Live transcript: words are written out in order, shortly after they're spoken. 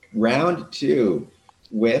round two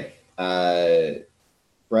with brother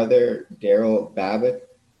Darrel Babuk,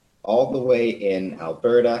 all the way in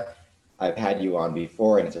Alberta. I've had you on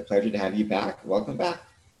before, and it's a pleasure to have you back. Welcome back.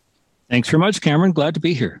 Thanks very much, Cameron. Glad to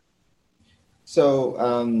be here. So,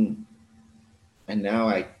 and now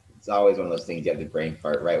it's always one of those things you have the brain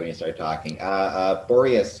fart right when you start talking.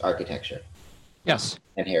 Boreas architecture. Yes.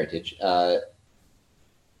 And heritage. The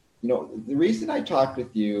reason I talked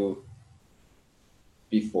with you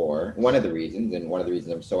before, one of the reasons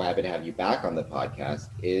I'm so happy to have you back on the podcast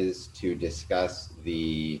is to discuss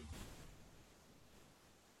the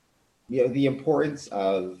importance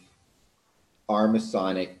of our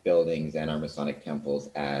Masonic buildings and our Masonic temples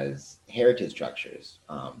as heritage structures,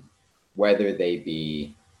 whether they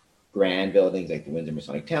be grand buildings like the Windsor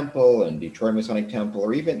Masonic Temple and Detroit Masonic Temple,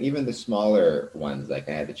 or even the smaller ones. Like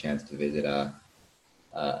I had the chance to visit a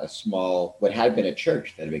small, what had been a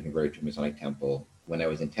church that had been converted to a Masonic temple when I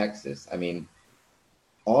was in Texas. I mean,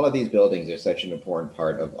 all of these buildings are such an important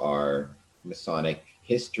part of our Masonic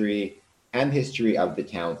history and history of the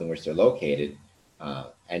towns in which they're located.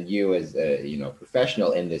 And you, as a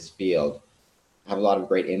professional in this field, have a lot of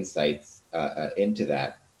great insights into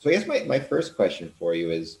that. So I guess my first question for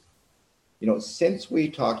you is, since we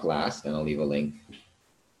talked last, and I'll leave a link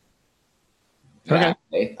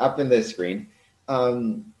up in the screen,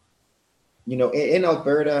 in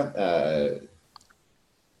Alberta,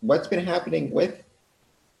 what's been happening with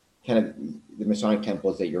kind of the Masonic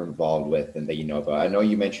temples that you're involved with and that you know about? I know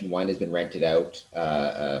you mentioned one has been rented out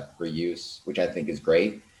for use, which I think is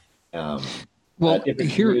great. So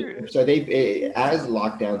they, as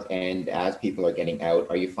lockdowns end, as people are getting out,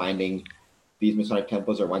 are you finding these Masonic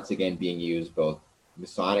temples are once again being used both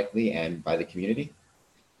Masonically and by the community?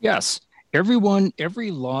 Yes.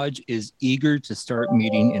 Every lodge is eager to start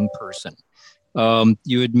meeting in person.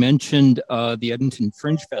 You had mentioned the Edmonton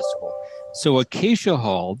Fringe Festival. So Acacia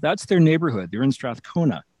Hall, that's their neighborhood. They're in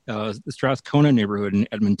Strathcona, the Strathcona neighborhood in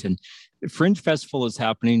Edmonton. The Fringe Festival is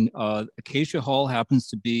happening. Acacia Hall happens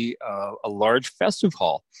to be a large festive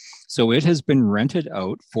hall. So it has been rented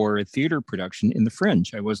out for a theater production in the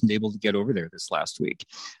Fringe. I wasn't able to get over there this last week.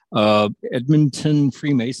 Edmonton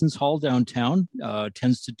Freemasons Hall downtown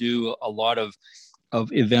tends to do a lot of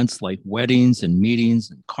events like weddings and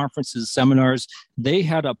meetings and conferences, seminars. They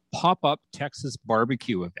had a pop-up Texas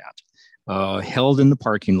barbecue event held in the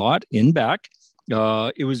parking lot in back.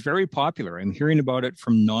 It was very popular. I'm hearing about it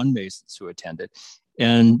from non-Masons who attended.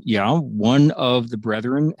 And one of the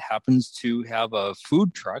brethren happens to have a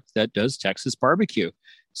food truck that does Texas barbecue.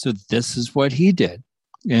 So this is what he did.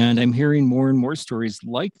 And I'm hearing more and more stories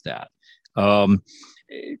like that.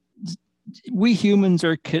 We humans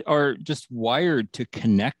are just wired to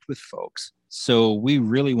connect with folks. So we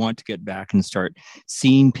really want to get back and start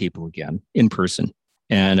seeing people again in person.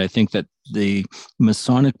 And I think that the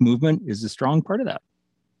Masonic movement is a strong part of that.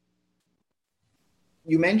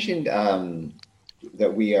 You mentioned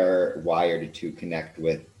that we are wired to connect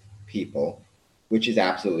with people, which is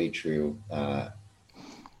absolutely true, I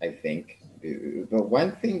think. But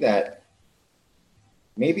one thing that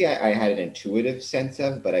maybe I had an intuitive sense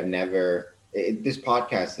of, but I've never, this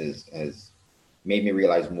podcast has made me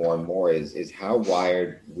realize more and more is how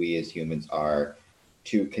wired we as humans are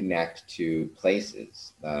to connect to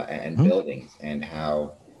places and buildings, and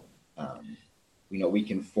how, we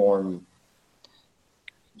can form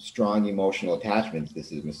strong emotional attachments,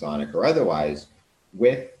 this is Masonic or otherwise,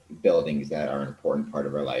 with buildings that are an important part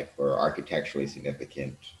of our life or architecturally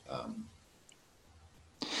significant.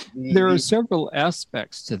 There are several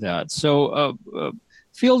aspects to that. So a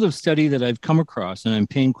field of study that I've come across, and I'm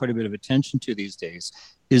paying quite a bit of attention to these days,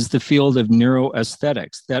 is the field of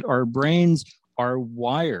neuroaesthetics, that our brains are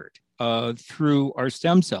wired through our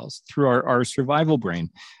stem cells, through our survival brain,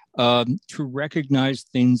 to recognize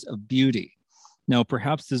things of beauty. Now,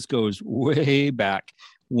 perhaps this goes way back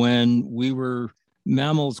when we were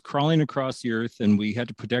mammals crawling across the earth and we had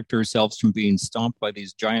to protect ourselves from being stomped by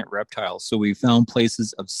these giant reptiles. So we found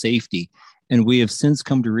places of safety, and we have since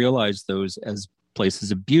come to realize those as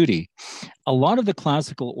places of beauty. A lot of the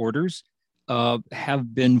classical orders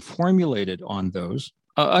have been formulated on those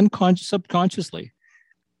subconsciously,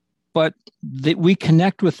 but we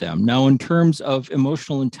connect with them. Now, in terms of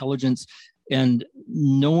emotional intelligence and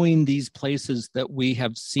knowing these places that we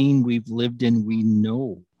have seen, we've lived in, we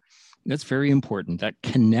know. That's very important, that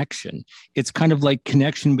connection. It's kind of like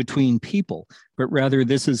connection between people, but rather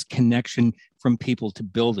this is connection from people to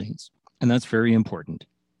buildings. And that's very important.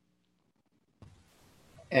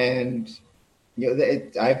 And,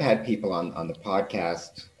 I've had people on the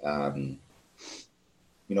podcast,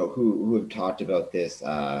 who have talked about this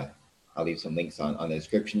I'll leave some links on the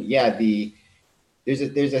description. Yeah, there's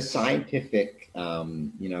a scientific, a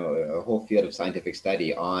whole field of scientific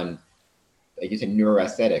study on, like you said,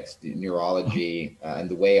 neuroaesthetics, the neurology, and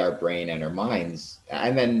the way our brain and our minds,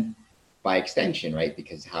 and then by extension, right,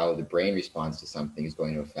 because how the brain responds to something is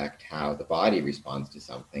going to affect how the body responds to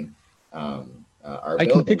something. I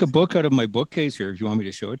can pick a book out of my bookcase here if you want me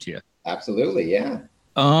to show it to you. Absolutely, yeah.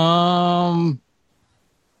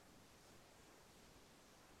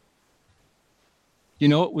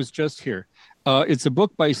 It was just here. It's a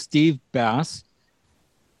book by Steve Bass.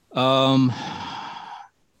 That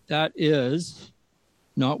is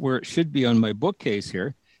not where it should be on my bookcase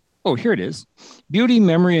here. Oh, here it is. Beauty,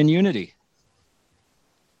 Memory, and Unity.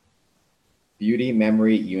 Beauty,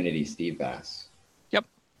 Memory, Unity, Steve Bass. Yep.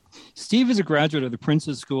 Steve is a graduate of the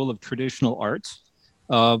Prince's School of Traditional Arts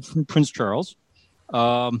from Prince Charles.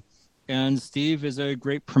 And Steve is a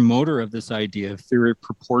great promoter of this idea of theory of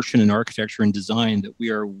proportion in architecture and design, that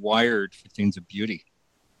we are wired for things of beauty.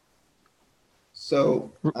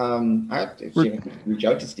 So I have to reach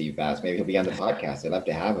out to Steve Bass. Maybe he'll be on the podcast. I'd love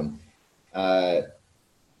to have him.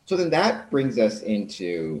 So then that brings us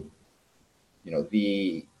into,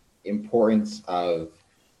 the importance of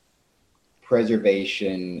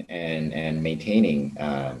preservation and maintaining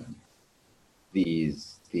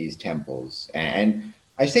these temples. And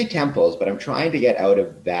I say temples, but I'm trying to get out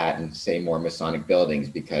of that and say more Masonic buildings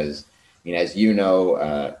because, as you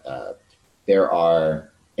know, there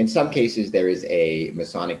are, in some cases, there is a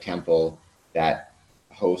Masonic temple that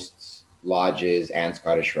hosts lodges and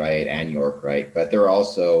Scottish Rite and York Rite, but there are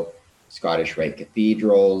also Scottish Rite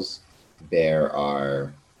cathedrals. There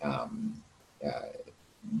are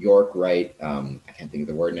York Rite, I can't think of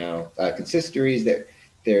the word now, consistories.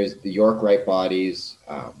 There's the York Rite bodies,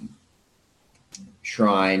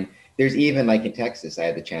 shrine. There's even, like in Texas, I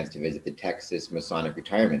had the chance to visit the Texas Masonic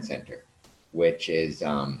Retirement Center, which is,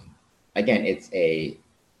 again, it's a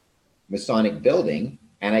Masonic building.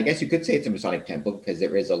 And I guess you could say it's a Masonic temple because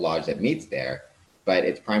there is a lodge that meets there, but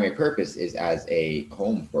its primary purpose is as a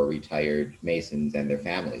home for retired Masons and their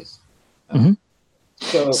families.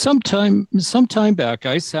 So sometime back,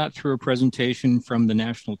 I sat through a presentation from the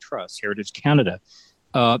National Trust, Heritage Canada,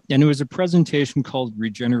 and it was a presentation called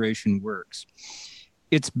Regeneration Works.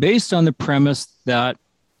 It's based on the premise that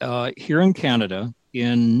here in Canada,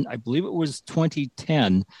 in, I believe it was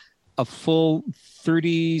 2010, a full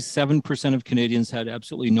 37% of Canadians had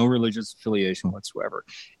absolutely no religious affiliation whatsoever.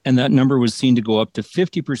 And that number was seen to go up to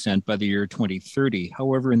 50% by the year 2030.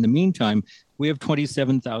 However, in the meantime, we have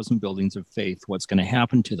 27,000 buildings of faith. What's going to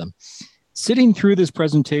happen to them? Sitting through this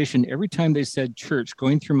presentation, every time they said church,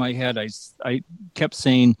 going through my head, I kept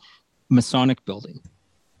saying Masonic building.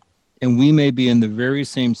 And we may be in the very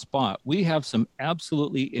same spot. We have some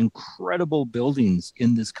absolutely incredible buildings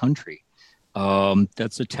in this country.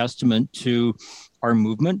 That's a testament to our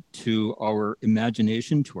movement, to our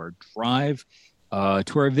imagination, to our drive,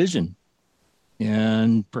 to our vision.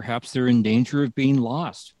 And perhaps they're in danger of being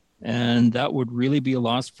lost. And that would really be a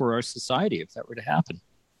loss for our society if that were to happen.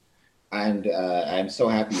 And I'm so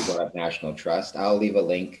happy you brought up National Trust. I'll leave a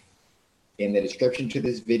link in the description to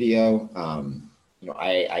this video.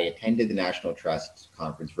 I attended the National Trust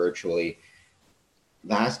conference virtually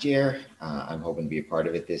last year. I'm hoping to be a part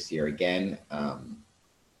of it this year again.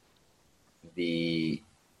 The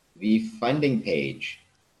funding page,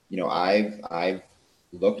 I've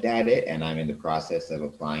looked at it and I'm in the process of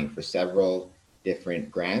applying for several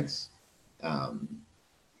different grants,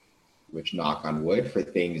 which, knock on wood, for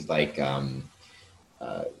things like,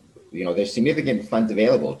 there's significant funds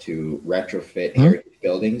available to retrofit heritage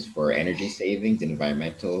buildings for energy savings and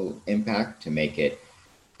environmental impact, to make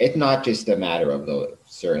it's not just a matter of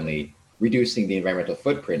certainly reducing the environmental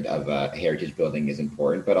footprint of a heritage building is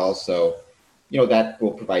important, but also, that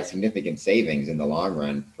will provide significant savings in the long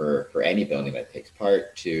run for any building that takes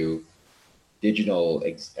part, to digital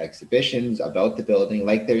exhibitions about the building.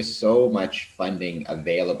 Like, there's so much funding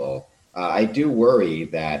available. I do worry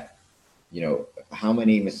that, how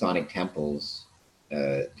many Masonic temples,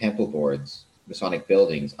 temple boards, Masonic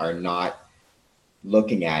buildings are not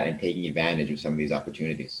looking at and taking advantage of some of these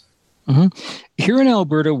opportunities. Here in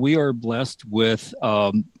Alberta, we are blessed with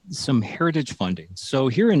some heritage funding. So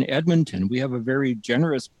here in Edmonton, we have a very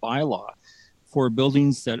generous bylaw for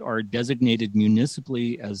buildings that are designated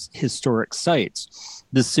municipally as historic sites.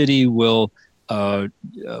 The city will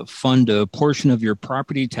fund a portion of your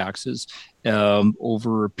property taxes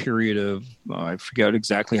over a period of, I forget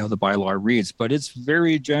exactly how the bylaw reads, but it's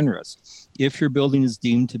very generous. If your building is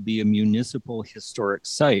deemed to be a municipal historic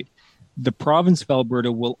site, the province of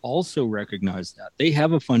Alberta will also recognize that. They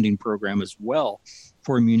have a funding program as well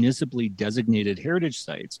for municipally designated heritage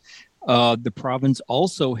sites, the province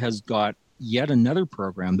also has got yet another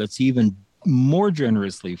program that's even more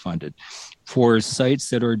generously funded for sites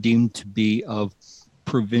that are deemed to be of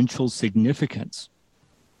provincial significance.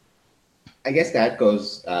 I guess that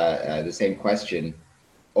goes the same question,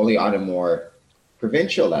 only on a more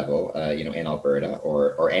provincial level, in Alberta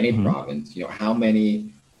or any province. How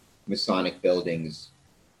many Masonic buildings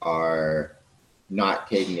are not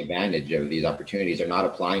taking advantage of these opportunities, or not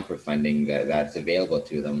applying for funding that's available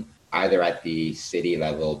to them, either at the city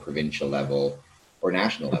level, provincial level, or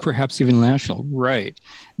national level? Perhaps even national, right?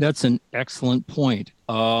 That's an excellent point.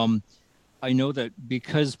 I know that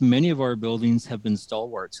because many of our buildings have been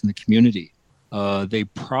stalwarts in the community, they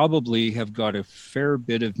probably have got a fair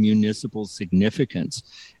bit of municipal significance.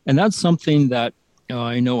 And that's something that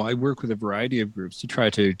I know I work with a variety of groups to try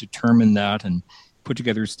to determine that and put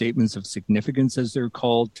together statements of significance, as they're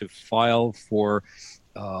called, to file for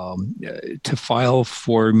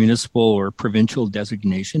municipal or provincial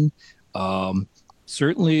designation.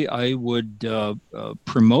 Certainly, I would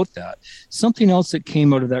promote that. Something else that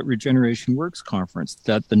came out of that Regeneration Works conference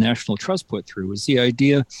that the National Trust put through was the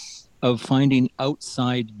idea of finding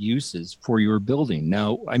outside uses for your building.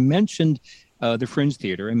 Now, I mentioned the Fringe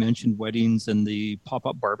Theater, I mentioned weddings and the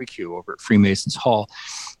pop-up barbecue over at Freemasons Hall.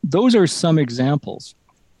 Those are some examples.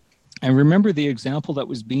 And remember, the example that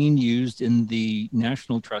was being used in the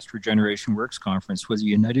National Trust Regeneration Works Conference was a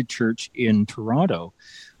United Church in Toronto,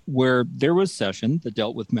 where there was a session that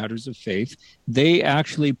dealt with matters of faith. They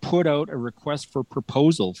actually put out a request for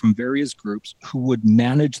proposal from various groups who would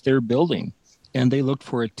manage their building. And they looked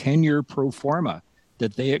for a 10-year pro forma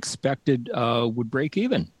that they expected would break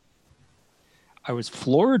even. I was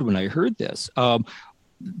floored when I heard this.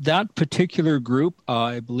 That particular group,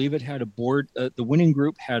 I believe it had a board, the winning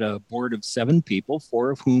group had a board of 7 people,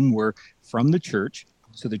 4 of whom were from the church.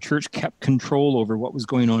 So the church kept control over what was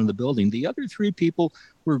going on in the building. The other 3 people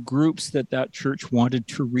were groups that church wanted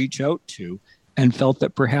to reach out to and felt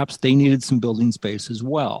that perhaps they needed some building space as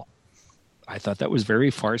well. I thought that was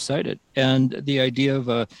very far-sighted. And the idea of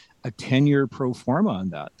a 10-year pro forma on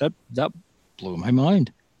that blew my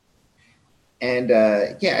mind. And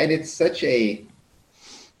and it's such a,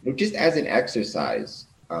 just as an exercise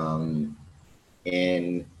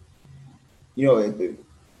in,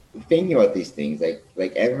 thinking about these things,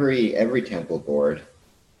 like every temple board,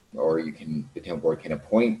 or the temple board can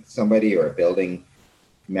appoint somebody, or a building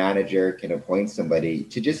manager can appoint somebody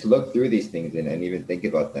to just look through these things and even think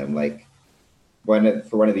about them. Like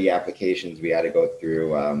for one of the applications, we had to go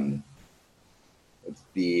through it's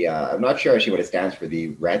the I'm not sure actually what it stands for, the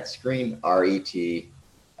RET screen, RET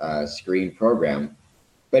screen program,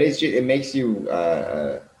 but it makes you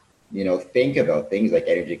think about things like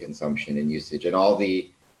energy consumption and usage and all the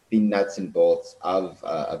nuts and bolts of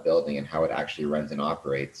a building and how it actually runs and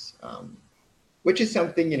operates, which is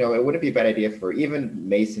something, it wouldn't be a bad idea for even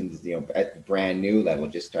Masons, at the brand new level,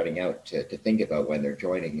 just starting out, to think about when they're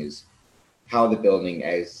joining, is how the building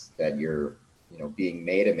as that you're being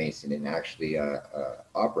made a Mason and actually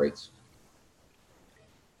operates.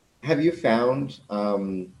 Have you found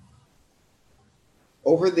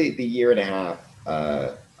over the year and a half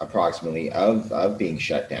approximately of being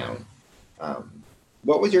shut down,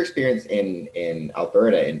 what was your experience in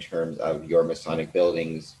Alberta in terms of your Masonic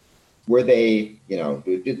buildings? Were they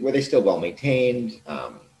still well maintained?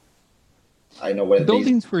 I know what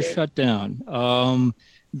buildings were shut down.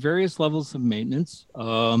 Various levels of maintenance.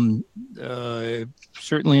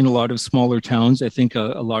 Certainly in a lot of smaller towns, I think a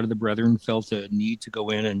lot of the brethren felt a need to go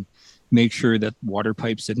in and make sure that water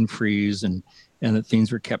pipes didn't freeze and that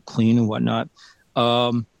things were kept clean and whatnot.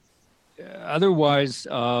 Otherwise,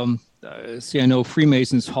 I know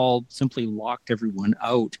Freemasons Hall simply locked everyone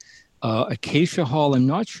out. Acacia Hall, I'm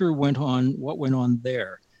not sure what went on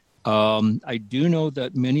there. I do know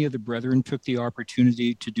that many of the brethren took the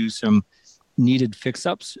opportunity to do some needed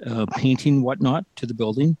fix-ups, painting, whatnot, to the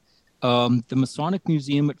building. The Masonic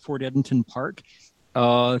Museum at Fort Edmonton Park,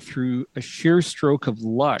 through a sheer stroke of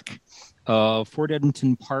luck, Fort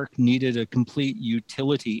Edmonton Park needed a complete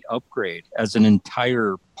utility upgrade as an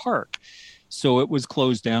entire park. So it was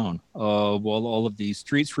closed down while all of the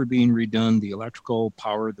streets were being redone, the electrical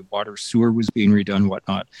power, the water, sewer was being redone,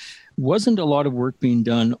 whatnot. Wasn't a lot of work being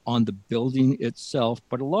done on the building itself,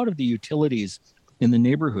 but a lot of the utilities in the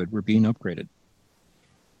neighborhood were being upgraded.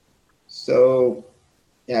 So,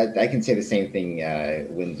 yeah, I can say the same thing.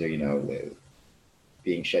 Windsor,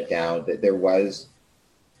 being shut down, that there was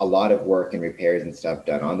a lot of work and repairs and stuff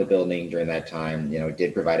done on the building during that time.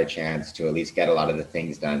 Did provide a chance to at least get a lot of the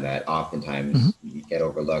things done that oftentimes get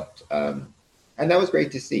overlooked. And that was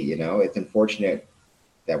great to see. It's unfortunate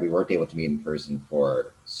that we weren't able to meet in person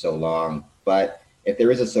for so long. But if there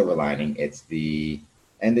is a silver lining, it's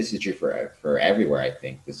and this is true for everywhere, I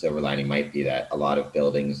think, the silver lining might be that a lot of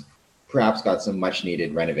buildings perhaps got some much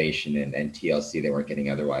needed renovation and TLC they weren't getting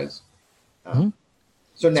otherwise. Mm-hmm.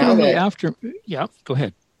 So now yeah, go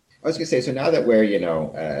ahead. I was going to say, so now that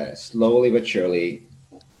we're, slowly but surely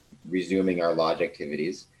resuming our lodge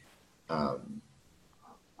activities, how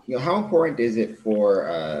important is it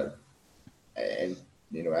for, and,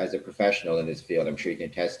 as a professional in this field, I'm sure you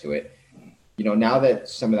can attest to it, now that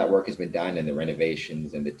some of that work has been done and the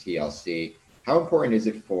renovations and the TLC, how important is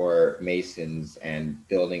it for masons and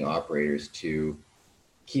building operators to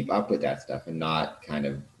keep up with that stuff and not kind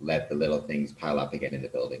of let the little things pile up again in the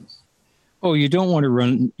buildings? Oh, you don't want to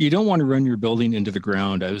run your building into the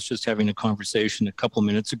ground. I was just having a conversation a couple of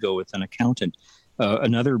minutes ago with an accountant,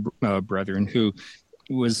 another brethren, who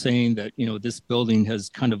was saying that, this building has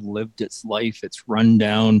kind of lived its life. It's run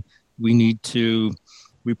down.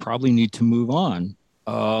 We probably need to move on.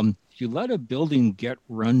 If you let a building get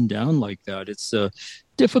run down like that, it's a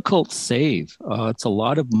difficult save. It's a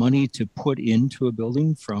lot of money to put into a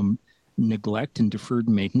building from neglect and deferred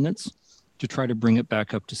maintenance to try to bring it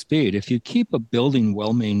back up to speed. If you keep a building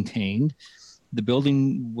well maintained, the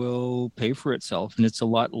building will pay for itself. And it's a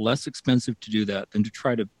lot less expensive to do that than to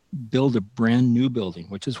try to build a brand new building,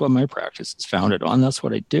 which is what my practice is founded on. That's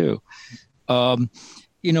what I do. A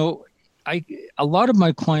lot of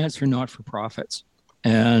my clients are not for profits.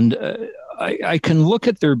 And I can look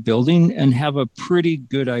at their building and have a pretty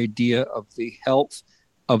good idea of the health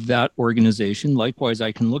of that organization. Likewise,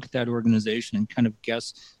 I can look at that organization and kind of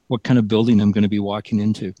guess what kind of building I'm going to be walking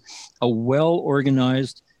into. A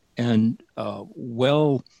well-organized and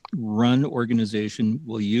well-run organization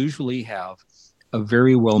will usually have a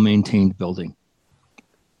very well-maintained building.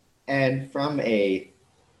 And from going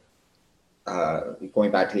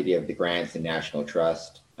back to the idea of the grants and national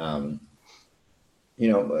trust,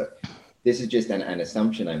 this is just an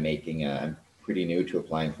assumption I'm making. I'm pretty new to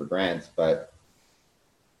applying for grants, but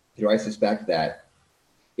I suspect that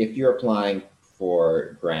if you're applying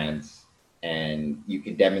for grants and you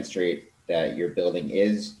can demonstrate that your building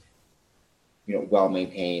is, well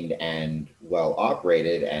maintained and well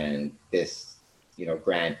operated, and this,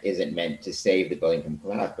 grant isn't meant to save the building from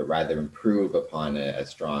collapse, but rather improve upon a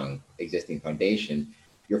strong existing foundation,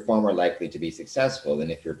 you're far more likely to be successful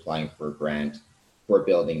than if you're applying for a grant for a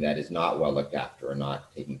building that is not well looked after or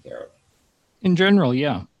not taken care of. In general,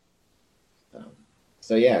 yeah.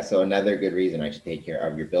 So another good reason to take care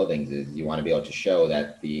of your buildings is you want to be able to show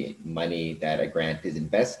that the money that a grant is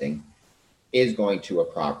investing is going to a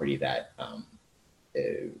property that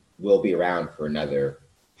will be around for another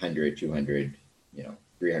 100, 200,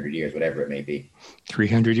 300 years, whatever it may be.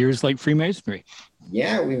 300 years like Freemasonry.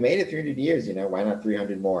 Yeah, we made it 300 years, why not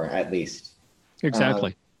 300 more at least?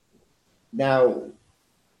 Exactly. Now,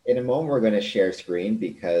 in a moment, we're going to share screen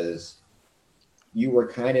because you were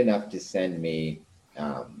kind enough to send me,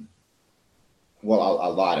 a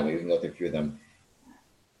lot, and we can go through a few of them,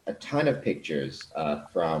 a ton of pictures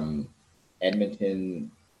from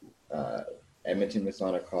Edmonton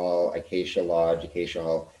Masonic Hall, Acacia Lodge, Acacia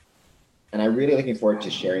Hall, and I'm really looking forward to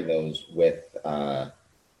sharing those with the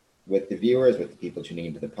viewers, with the people tuning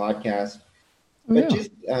into the podcast. But just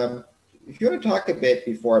if you want to talk a bit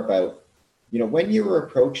before about, when you were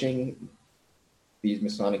approaching these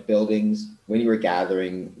Masonic buildings, when you were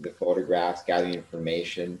gathering the photographs, gathering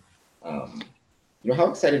information, how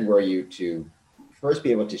excited were you to first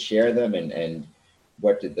be able to share them, and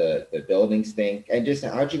what did the buildings think, and just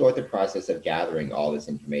how did you go with the process of gathering all this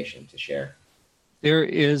information to share? There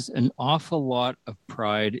is an awful lot of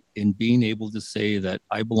pride in being able to say that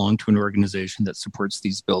I belong to an organization that supports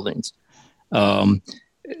these buildings.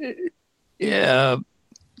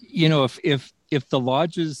 If the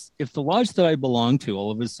lodge that I belong to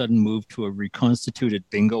all of a sudden moved to a reconstituted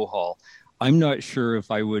bingo hall, I'm not sure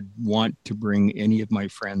if I would want to bring any of my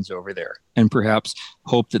friends over there and perhaps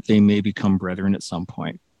hope that they may become brethren at some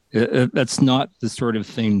point. That's not the sort of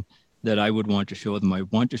thing that I would want to show them. I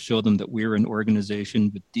want to show them that we're an organization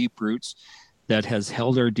with deep roots, that has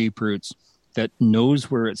held our deep roots, that knows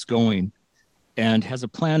where it's going, and has a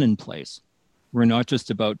plan in place. We're not just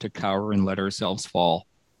about to cower and let ourselves fall.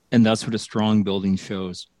 And that's what a strong building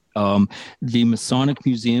shows. The Masonic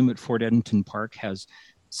Museum at Fort Edmonton Park has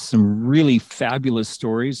some really fabulous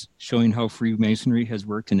stories showing how Freemasonry has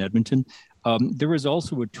worked in Edmonton. There was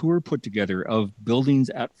also a tour put together of buildings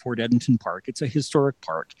at Fort Edmonton Park. It's a historic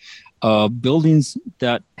park. Buildings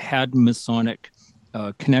that had Masonic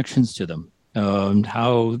connections to them,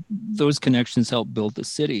 how those connections helped build the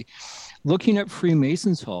city. Looking at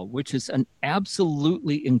Freemasons Hall, which is an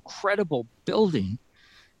absolutely incredible building,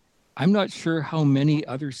 I'm not sure how many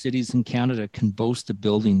other cities in Canada can boast a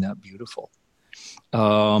building that beautiful.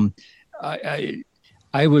 Um,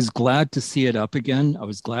 I was glad to see it up again. I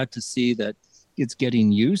was glad to see that it's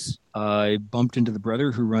getting use. I bumped into the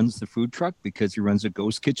brother who runs the food truck because he runs a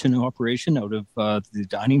ghost kitchen operation out of the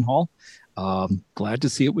dining hall. Glad to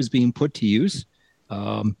see it was being put to use.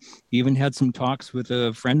 Even had some talks with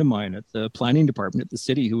a friend of mine at the planning department at the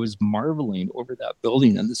city who was marveling over that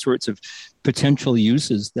building and the sorts of potential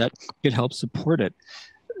uses that could help support it.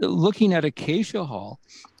 Looking at Acacia Hall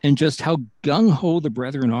and just how gung-ho the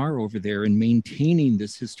brethren are over there in maintaining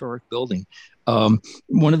this historic building.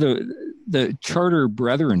 One of the charter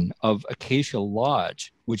brethren of Acacia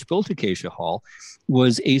Lodge, which built Acacia Hall,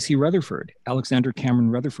 was A.C. Rutherford, Alexander Cameron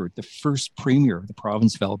Rutherford, the first premier of the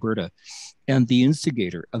province of Alberta and the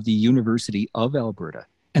instigator of the University of Alberta.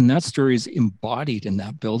 And that story is embodied in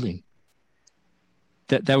that building.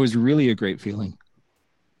 That was really a great feeling.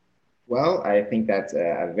 Well, I think that's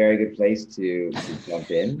a very good place to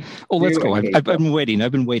jump in. Oh, let's go. I've been waiting.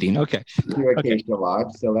 Okay. To Acacia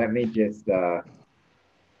Lodge. So let me just, all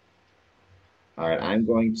right, I'm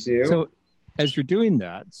going to. So as you're doing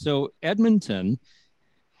that, so Edmonton,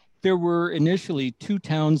 there were initially two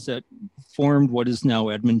towns that formed what is now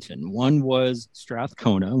Edmonton. One was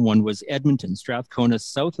Strathcona, one was Edmonton. Strathcona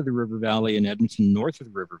south of the River Valley and Edmonton north of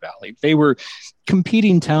the River Valley. They were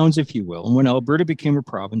competing towns, if you will. And when Alberta became a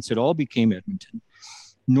province, it all became Edmonton.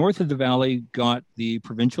 North of the valley got the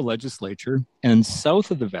provincial legislature, and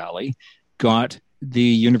south of the valley got the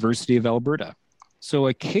University of Alberta. So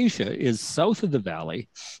Acacia is south of the valley.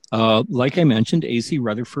 Like I mentioned, A.C.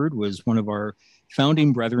 Rutherford was one of our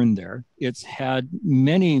founding brethren there. It's had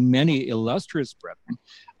many, many illustrious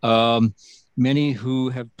brethren, many who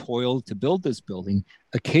have toiled to build this building.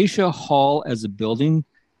 Acacia Hall as a building,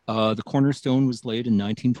 the cornerstone was laid in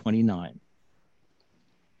 1929.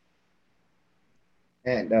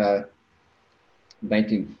 And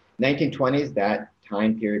 1920s, that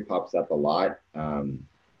time period pops up a lot.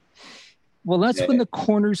 Well, that's when the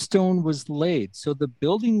cornerstone was laid. So the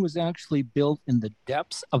building was actually built in the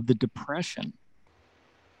depths of the Depression.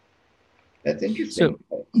 That's interesting.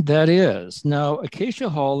 So that is. Now, Acacia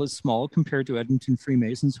Hall is small compared to Edmonton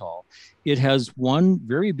Freemasons Hall. It has one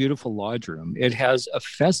very beautiful lodge room. It has a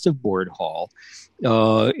festive board hall.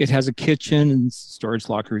 It has a kitchen and storage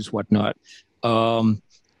lockers, whatnot.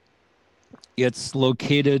 It's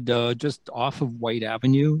located just off of White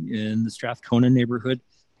Avenue in the Strathcona neighborhood.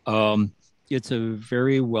 It's a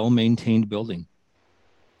very well-maintained building.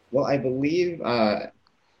 Well, I believe...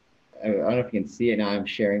 I don't know if you can see it now. I'm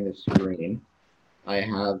sharing the screen. I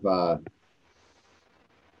have the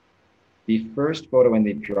first photo in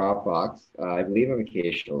the Dropbox, I believe of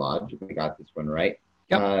Acacia Lodge, if I got this one right.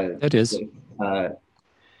 Yep, that is.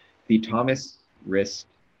 The Thomas Rist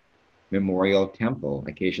Memorial Temple,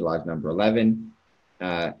 Acacia Lodge number 11.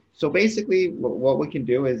 So basically, what we can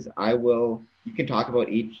do is you can talk about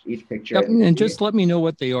each picture. Yep, and just let me know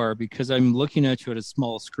what they are, because I'm looking at you at a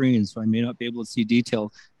small screen, so I may not be able to see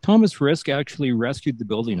detail. Thomas Risk actually rescued the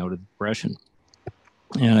building out of the Depression.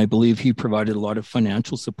 And I believe he provided a lot of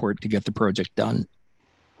financial support to get the project done.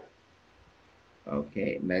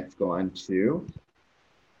 Okay, let's go on to...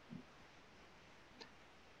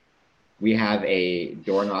 We have a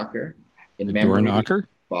door knocker in memory of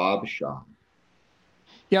Bob Shaw.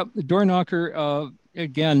 Yep, the door knocker...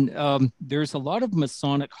 Again, there's a lot of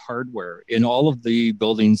Masonic hardware in all of the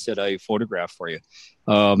buildings that I photographed for you.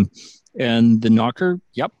 And the knocker,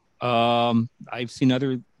 yep. I've seen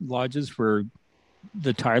other lodges where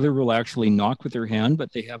the tiler will actually knock with their hand,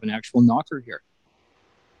 but they have an actual knocker here.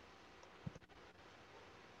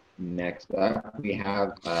 Next up, we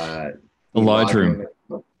have the lodge room.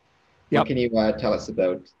 What can you tell us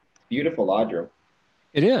about beautiful lodge room?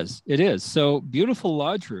 It is. So beautiful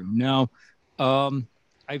lodge room. Now,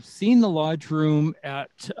 I've seen the lodge room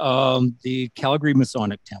at the Calgary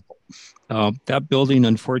Masonic Temple. That building,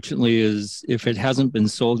 unfortunately, is, if it hasn't been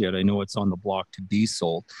sold yet, I know it's on the block to be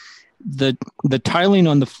sold. The tiling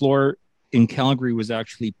on the floor in Calgary was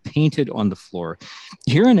actually painted on the floor.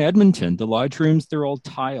 Here in Edmonton, the lodge rooms, they're all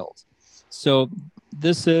tiled. So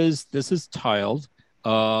this is tiled.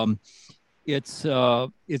 It's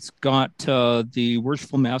got the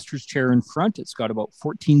Worshipful Master's chair in front. It's got about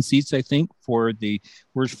 14 seats, I think, for the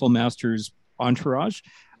Worshipful Master's entourage.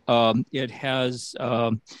 It has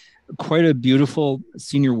quite a beautiful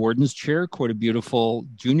senior warden's chair, quite a beautiful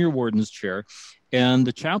junior warden's chair, and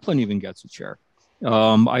the chaplain even gets a chair.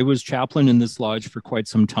 I was chaplain in this lodge for quite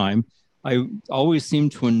some time. I always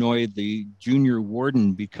seemed to annoy the junior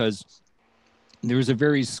warden because there's a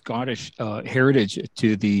very Scottish heritage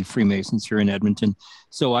to the Freemasons here in Edmonton.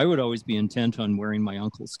 So I would always be intent on wearing my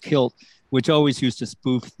uncle's kilt, which always used to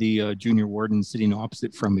spoof the junior warden sitting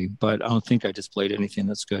opposite from me. But I don't think I displayed anything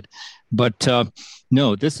that's good. But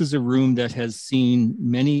no, this is a room that has seen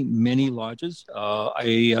many, many lodges.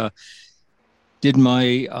 I did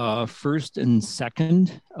my first and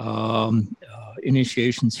second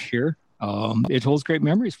initiations here. It holds great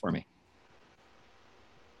memories for me.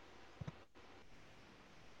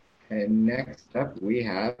 And next up, we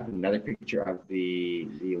have another picture of the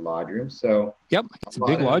lodge room. So yep, it's a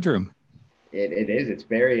big lodge room. It is. It's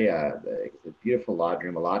very it's a beautiful lodge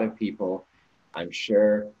room. A lot of people, I'm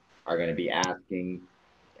sure, are going to be asking.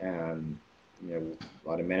 A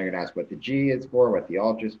lot of men are going to ask what the G is for, what the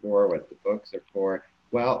altar is for, what the books are for.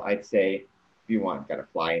 Well, I'd say if you want, got to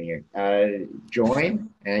fly in here, join,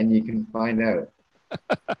 and you can find out.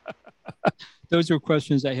 Those are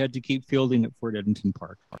questions I had to keep fielding at Fort Edmonton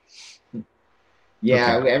Park.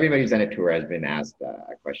 Yeah, okay. Everybody who's done a tour has been asked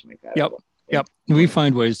a question like that. Yep, yep. We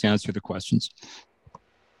find ways to answer the questions.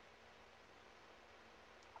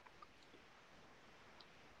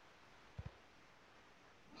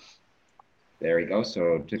 There we go.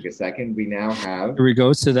 So it took a second. We now have. Here we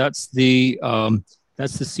go. So that's the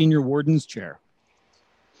senior warden's chair.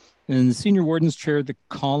 In the senior warden's chair, the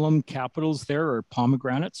column capitals there are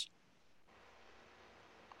pomegranates.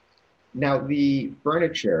 Now, the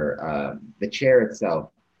furniture, the chair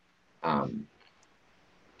itself, do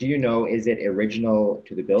you know, is it original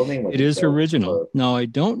to the building? It is original. Now, I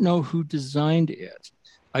don't know who designed it.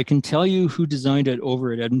 I can tell you who designed it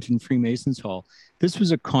over at Edmonton Freemasons Hall. This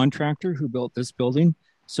was a contractor who built this building.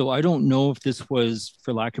 So I don't know if this was,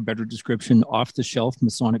 for lack of a better description, off-the-shelf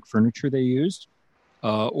Masonic furniture they used,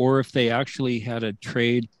 or if they actually had a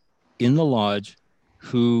trade in the lodge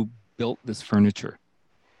who built this furniture.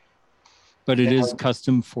 But it is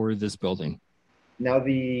custom for this building. Now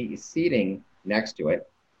the seating next to it,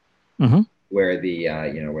 where the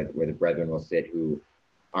where the brethren will sit who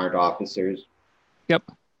aren't officers. Yep.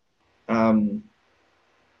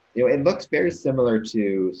 It looks very similar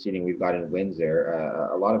to seating we've got in Windsor.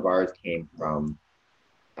 A lot of ours came from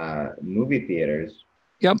movie theaters.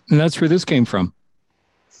 Yep, and that's where this came from.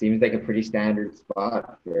 Seems like a pretty standard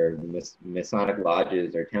spot for Masonic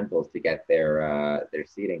lodges or temples to get their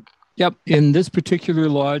seating. Yep. In this particular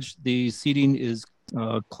lodge, the seating is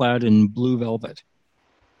clad in blue velvet.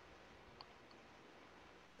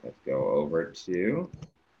 Let's go over to.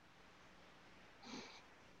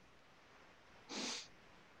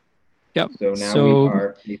 Yep. So now we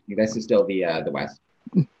are. This is still the west.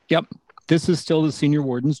 Yep. This is still the senior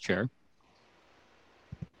warden's chair.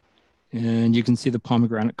 And you can see the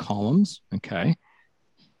pomegranate columns. Okay.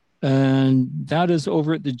 And that is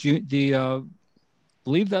over at the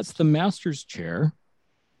believe that's the master's chair.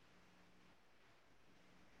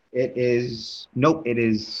 It is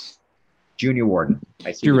junior warden.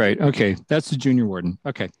 I see. You're right. Okay. That's the junior warden.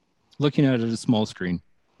 Okay. Looking at it at a small screen.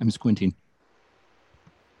 I'm squinting.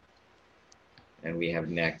 And we have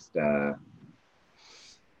next,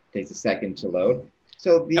 takes a second to load.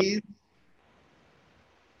 So these,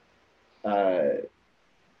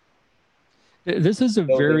 this is a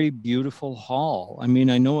very beautiful hall. I mean,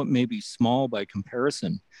 I know it may be small by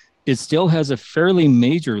comparison. It still has a fairly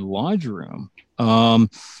major lodge room. And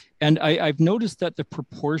I've noticed that the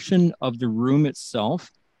proportion of the room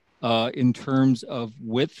itself in terms of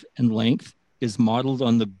width and length is modeled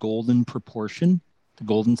on the golden proportion, the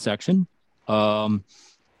golden section.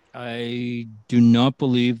 I do not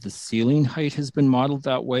believe the ceiling height has been modeled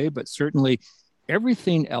that way, but certainly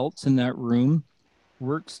everything else in that room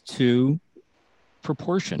works to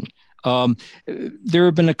proportion. There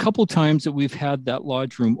have been a couple times that we've had that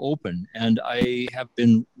lodge room open, and I have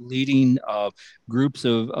been leading groups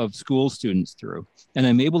of school students through, and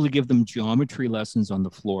I'm able to give them geometry lessons on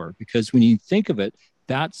the floor, because when you think of it,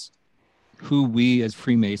 that's who we as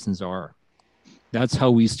Freemasons are. That's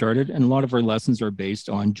how we started, and a lot of our lessons are based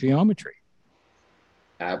on geometry.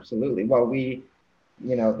 Absolutely. Well,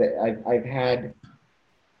 I've had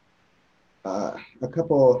a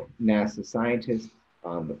couple NASA scientists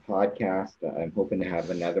on the podcast. I'm hoping to have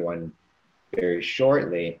another one very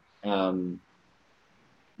shortly. And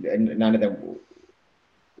none of them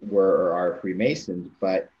were or are Freemasons,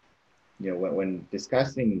 but when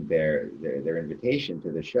discussing their invitation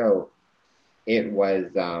to the show, it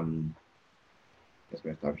was. I was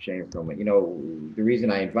going to stop sharing for a moment. The reason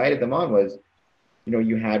I invited them on was,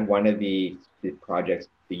 you had one of the projects,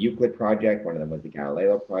 the Euclid project, one of them was the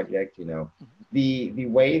Galileo project, the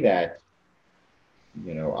way that,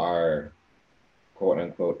 our quote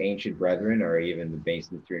unquote ancient brethren, or even the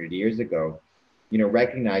Masons 300 years ago,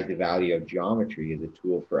 recognize the value of geometry as a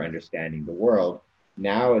tool for understanding the world.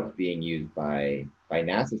 Now it's being used by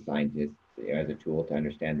NASA scientists as a tool to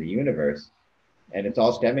understand the universe. And it's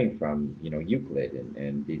all stemming from, Euclid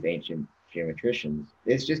and these ancient geometricians.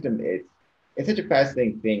 It's just, it's such a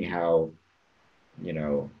fascinating thing how,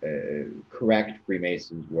 correct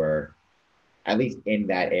Freemasons were, at least in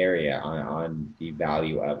that area, on the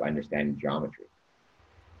value of understanding geometry.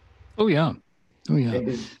 Oh, yeah. Go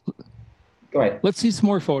ahead. Let's see some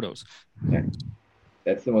more photos. Yeah.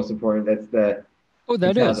 That's the most important.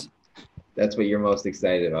 That's what you're most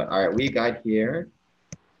excited about. All right, we got here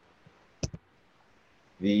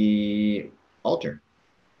the altar.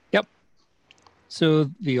 Yep.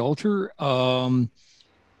 So the altar,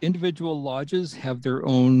 individual lodges have their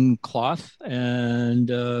own cloth and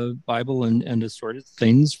Bible and assorted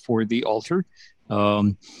things for the altar.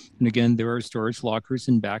 And again, there are storage lockers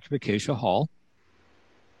in back of Acacia Hall.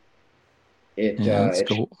 It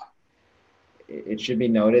should be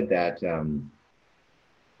noted that,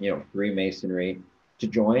 Freemasonry, to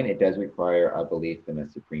join, it does require a belief in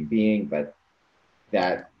a supreme being, but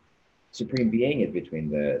that supreme being is between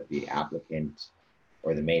the applicant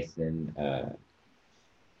or the Mason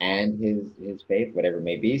and his faith, whatever it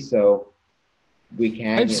may be. So we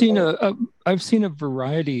can. I've seen a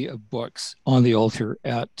variety of books on the altar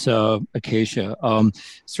at Acacia.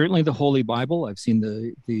 Certainly the Holy Bible. I've seen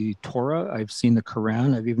the Torah. I've seen the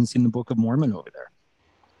Quran. I've even seen the Book of Mormon over there.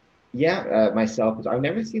 Yeah, myself. I've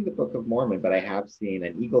never seen the Book of Mormon, but I have seen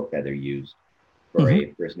an eagle feather used for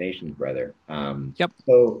a First Nations brother. Yep.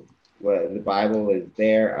 So the Bible is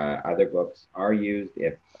there. Other books are used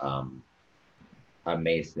if a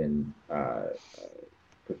Mason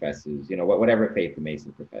professes, whatever faith the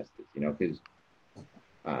Mason professes, because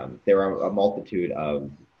there are a multitude of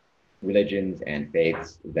religions and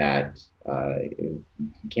faiths that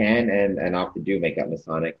can and often do make up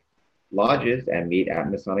Masonic lodges and meet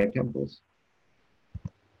at Masonic temples.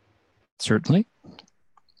 Certainly.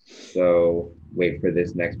 So wait for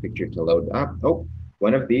this next picture to load up. Oh,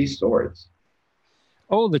 one of these swords.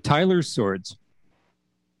 Oh, the Tyler's swords.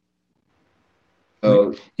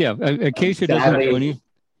 Oh, yeah. Acacia doesn't do any.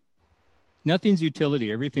 Nothing's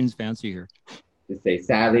utility. Everything's fancy here. To say,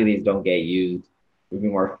 sadly, these don't get used. It would be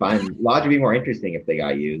more fun. Lodge would be more interesting if they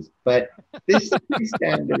got used. But this is pretty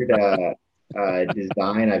standard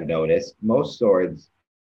design, I've noticed. Most swords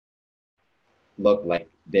look like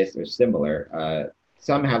this or similar.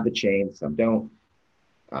 Some have the chain, some don't.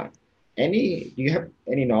 Do you have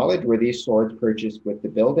any knowledge? Were these swords purchased with the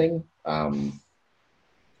building?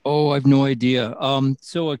 Oh, I've no idea.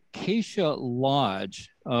 So Acacia Lodge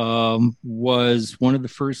was one of the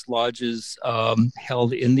first lodges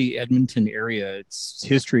held in the Edmonton area. Its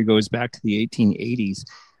history goes back to the 1880s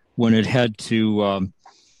when it had to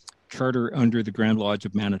charter under the Grand Lodge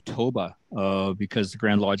of Manitoba because the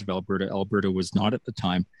Grand Lodge of Alberta was not at the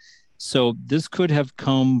time. So this could have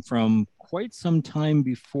come from quite some time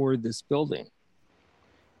before this building.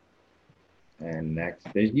 And next,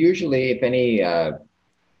 there's usually, if any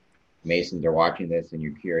Masons are watching this and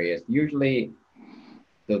you're curious, usually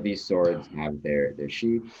these swords have their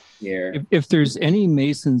sheath here. If there's any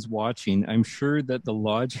Masons watching, I'm sure that the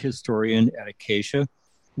lodge historian at Acacia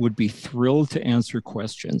would be thrilled to answer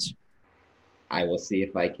questions. I will see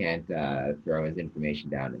if I can't throw his information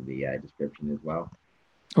down in the description as well.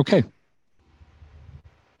 Okay.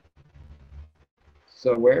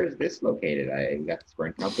 So where is this located? I got the square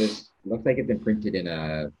and compass. Looks like it's been printed in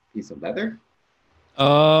a piece of leather.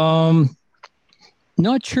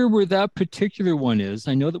 Not sure where that particular one is.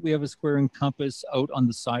 I know that we have a square and compass out on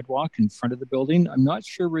the sidewalk in front of the building. I'm not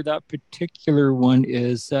sure where that particular one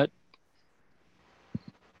is.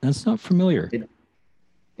 That's not familiar.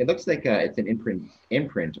 It looks like it's an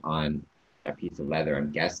imprint on a piece of leather, I'm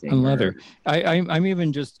guessing. On leather. I'm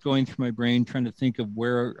even just going through my brain trying to think of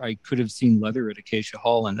where I could have seen leather at Acacia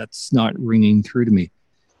Hall, and that's not ringing through to me.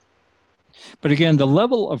 But again, the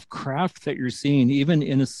level of craft that you're seeing, even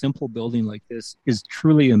in a simple building like this, is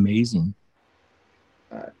truly amazing.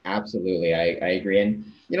 Absolutely, I agree.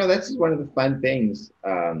 And, that's one of the fun things.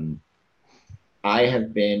 I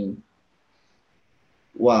have been,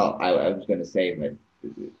 I was going to say that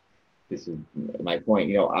this is my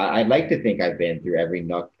point. I'd like to think I've been through every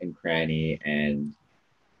nook and cranny and,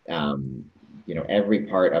 every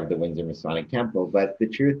part of the Windsor Masonic Temple. But the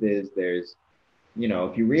truth is there's,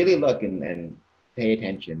 if you really look and pay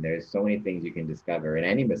attention, there's so many things you can discover in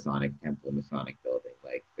any Masonic temple, Masonic building.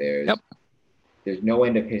 Like there's no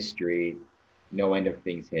end of history, no end of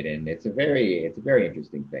things hidden. It's a very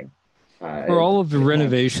interesting thing. For all of the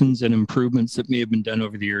renovations and improvements that may have been done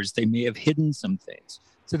over the years, they may have hidden some things.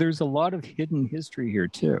 So there's a lot of hidden history here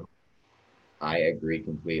too. I agree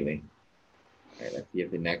completely. All right, let's see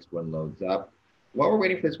if the next one loads up. While we're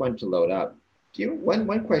waiting for this one to load up, do you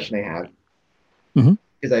one question I have,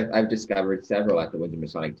 because I've discovered several at the Windsor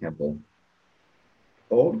Masonic Temple,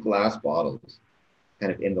 old glass bottles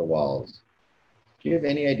kind of in the walls. Do you have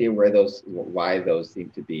any idea why those seem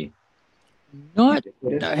to be? I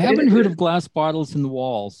haven't heard of glass bottles in the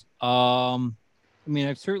walls. I mean,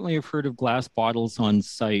 I've certainly heard of glass bottles on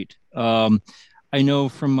site. I know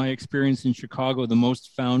from my experience in Chicago, the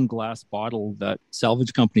most found glass bottle that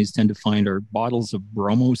salvage companies tend to find are bottles of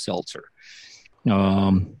bromo seltzer.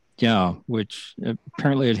 Which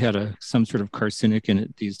apparently it had some sort of carcinic in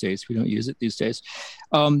it these days. We don't use it these days.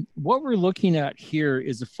 What we're looking at here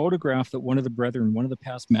is a photograph that one of the brethren, one of the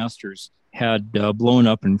past masters, had blown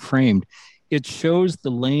up and framed. It shows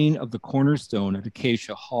the laying of the cornerstone at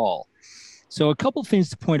Acacia Hall. So a couple things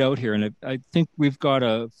to point out here, and I think we've got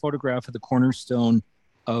a photograph of the cornerstone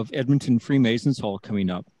of Edmonton Freemasons Hall coming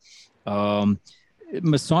up.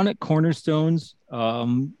 Masonic cornerstones,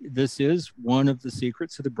 this is one of the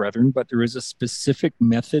secrets of the brethren, but there is a specific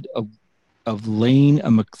method of laying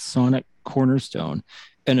a Masonic cornerstone,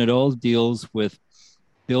 and it all deals with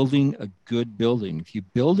building a good building. If you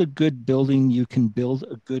build a good building, you can build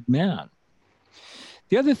a good man.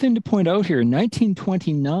 The other thing to point out here, in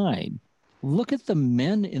 1929, look at the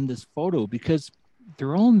men in this photo, because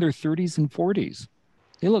they're all in their 30s and 40s.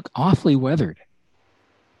 They look awfully weathered.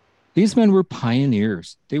 These men were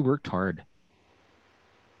pioneers. They worked hard.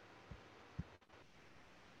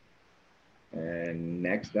 And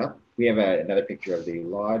next up, we have another picture of the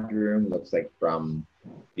lodge room. Looks like it's from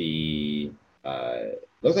the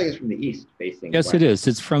east, facing Yes, west. It is.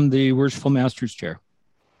 It's from the Worshipful Master's chair.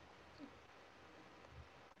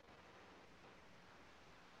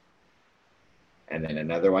 And then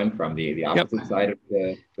another one from the opposite side of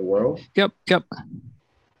the world. Yep.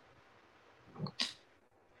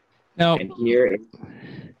 Now, and here is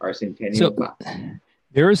our centennial plaque.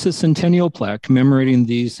 There is a centennial plaque commemorating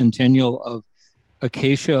the centennial of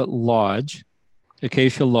Acacia Lodge.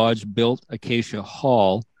 Acacia Lodge built Acacia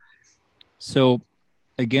Hall. So,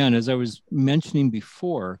 again, as I was mentioning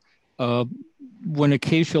before, when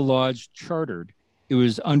Acacia Lodge chartered, it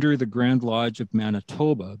was under the Grand Lodge of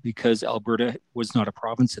Manitoba, because Alberta was not a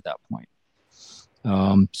province at that point.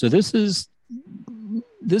 So this is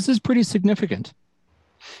pretty significant.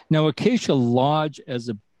 Now, Acacia Lodge as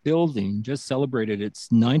a building just celebrated its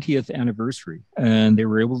 90th anniversary, and they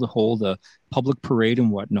were able to hold a public parade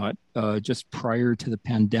and whatnot just prior to the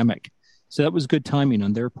pandemic. So that was good timing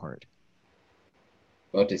on their part.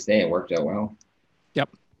 Well, to say it worked out well.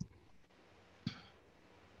 Yep.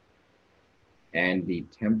 And the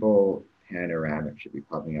temple panoramic should be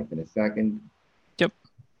popping up in a second. Yep.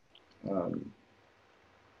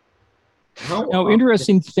 Now,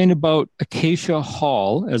 interesting thing about Acacia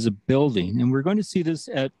Hall as a building, and we're going to see this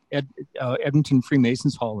at Edmonton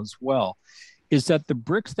Freemasons Hall as well, is that the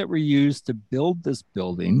bricks that were used to build this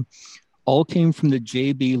building all came from the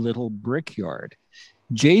J.B. Little brickyard.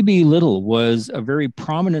 J.B. Little was a very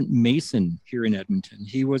prominent Mason here in Edmonton.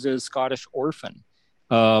 He was a Scottish orphan.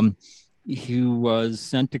 He was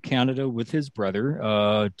sent to Canada with his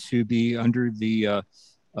brother to be under the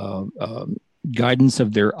guidance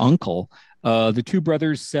of their uncle. The two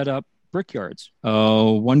brothers set up brickyards,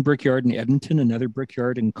 one brickyard in Edmonton, another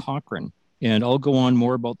brickyard in Cochrane. And I'll go on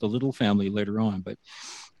more about the Little family later on. But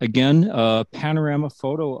again, a panorama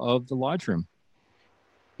photo of the lodge room.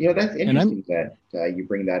 That's interesting that you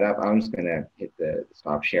bring that up. I'm just going to hit the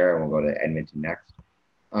stop share and we'll go to Edmonton next.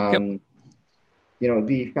 Yep.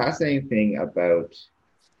 The fascinating thing about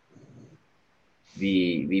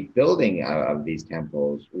the building of these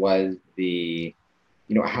temples was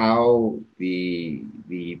how the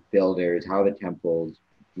builders, how the temples,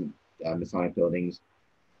 Masonic buildings,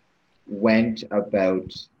 went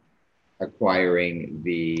about acquiring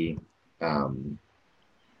the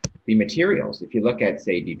materials. If you look at,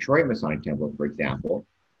 say, Detroit Masonic Temple, for example,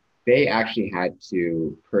 they actually had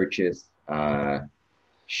to purchase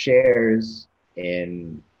shares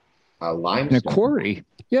in a limestone. In a quarry.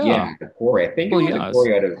 Yeah, a quarry. I think it was a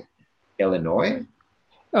quarry out of Illinois.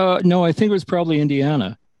 No, I think it was probably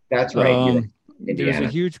Indiana. That's right. Indiana.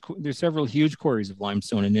 There's several huge quarries of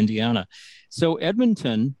limestone in Indiana. So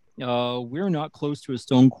Edmonton, we're not close to a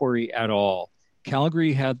stone quarry at all.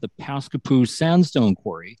 Calgary had the Pascapoo sandstone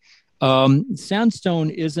quarry. Sandstone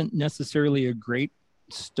isn't necessarily a great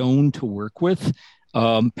stone to work with.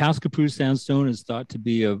 Pascapoo sandstone is thought to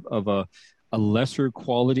be of a lesser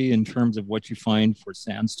quality in terms of what you find for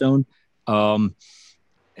sandstone.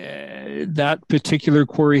 that particular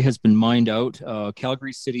quarry has been mined out.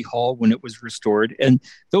 Calgary City Hall, when it was restored, and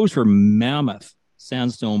those were mammoth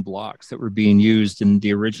sandstone blocks that were being used in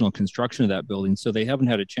the original construction of that building. So they haven't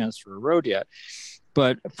had a chance to erode yet.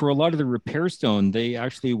 But for a lot of the repair stone, they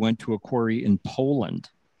actually went to a quarry in Poland.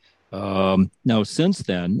 Now, since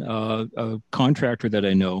then, a contractor that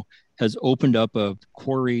I know has opened up a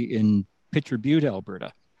quarry in Pitcher Butte,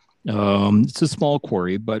 Alberta. It's a small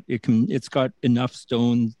quarry, but it's got enough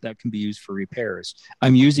stone that can be used for repairs.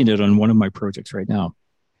 I'm using it on one of my projects right now.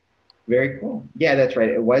 Very cool. Yeah, that's right.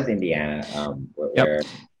 It was Indiana, where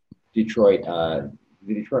Detroit, the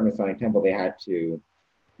Detroit Masonic Temple, they had to,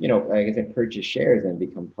 like I said, purchase shares and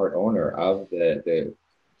become part owner of the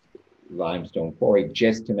limestone quarry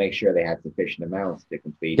just to make sure they had sufficient amounts to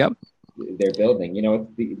complete their building.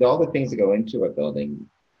 All the things that go into a building.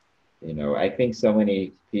 I think so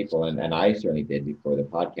many people, and I certainly did before the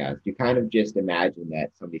podcast, you kind of just imagine that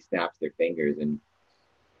somebody snaps their fingers and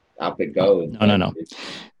up it goes. No.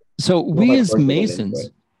 So we as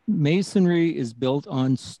Masons, masonry is built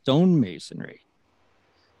on stone masonry.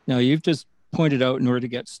 Now, you've just pointed out in order to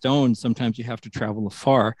get stone, sometimes you have to travel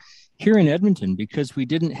afar. Here in Edmonton, because we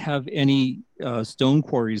didn't have any stone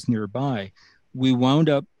quarries nearby, we wound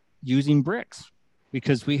up using bricks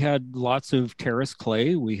because we had lots of terrace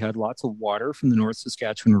clay, we had lots of water from the North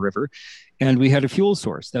Saskatchewan River, and we had a fuel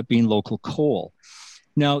source, that being local coal.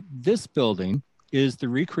 Now, this building is the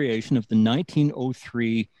recreation of the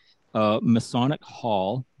 1903 Masonic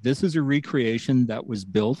Hall. This is a recreation that was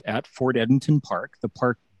built at Fort Edmonton Park. The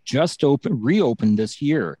park just reopened this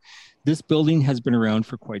year. This building has been around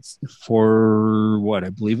for I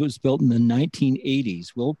believe it was built in the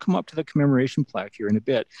 1980s. We'll come up to the commemoration plaque here in a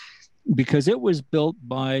bit, because it was built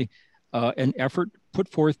by an effort put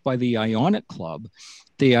forth by the Ionic Club.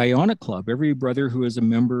 The Ionic Club, every brother who is a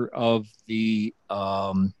member of the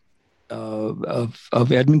of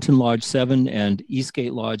Edmonton Lodge 7 and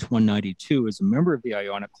Eastgate Lodge 192 is a member of the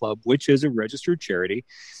Ionic Club, which is a registered charity.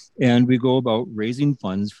 And we go about raising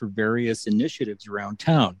funds for various initiatives around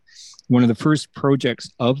town. One of the first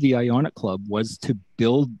projects of the Ionic Club was to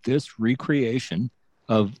build this recreation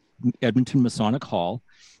of Edmonton Masonic Hall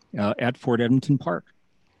at Fort Edmonton Park.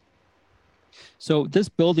 So this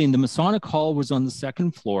building, the Masonic Hall, was on the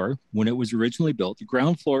second floor when it was originally built. The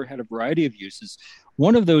ground floor had a variety of uses.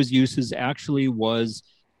 One of those uses actually was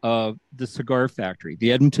the cigar factory,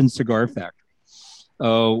 the Edmonton Cigar Factory.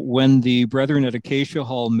 When the brethren at Acacia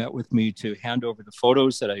Hall met with me to hand over the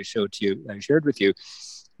photos that I shared with you,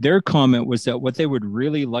 their comment was that what they would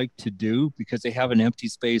really like to do, because they have an empty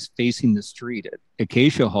space facing the street at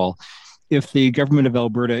Acacia Hall, if the government of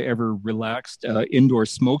Alberta ever relaxed indoor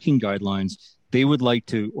smoking guidelines, they would like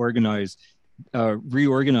to reorganize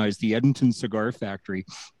the Edmonton Cigar Factory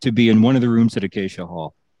to be in one of the rooms at Acacia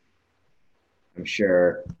Hall. I'm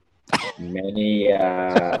sure many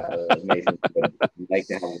Masons would like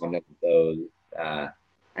to have one of those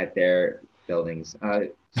at their buildings. So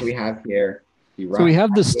we have here. So we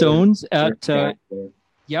have the stones at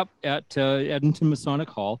Edmonton Masonic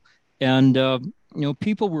Hall, and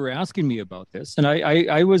people were asking me about this, and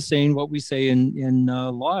I was saying what we say in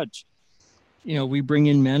Lodge. We bring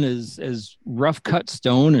in men as rough cut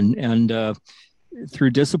stone, and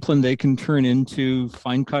through discipline they can turn into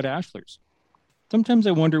fine cut ashlars. Sometimes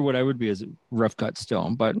I wonder what I would be as a rough cut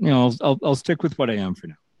stone, but I'll stick with what I am for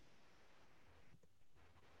now.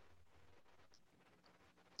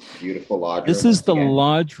 Beautiful lodge room. This is the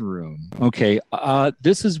lodge room. Okay.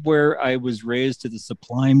 This is where I was raised to the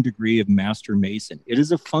sublime degree of master mason. It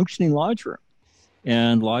is a functioning lodge room,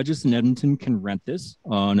 and lodges in Edmonton can rent this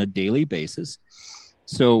on a daily basis.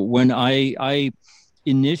 So when I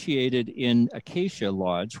initiated in Acacia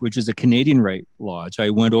Lodge, which is a Canadian Rite Lodge, I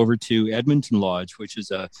went over to Edmonton Lodge, which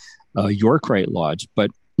is a York Rite Lodge. But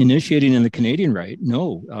initiating in the Canadian Rite,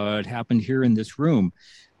 it happened here in this room.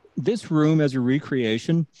 This room, as a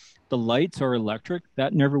recreation, the lights are electric.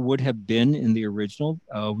 That never would have been in the original.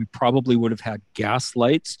 We probably would have had gas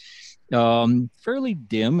lights, fairly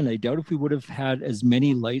dim, and I doubt if we would have had as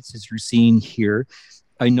many lights as you're seeing here.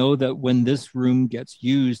 I know that when this room gets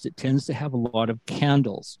used, it tends to have a lot of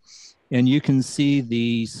candles, and you can see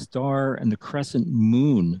the star and the crescent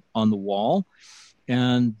moon on the wall,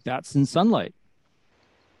 and that's in sunlight.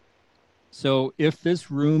 So if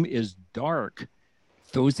this room is dark,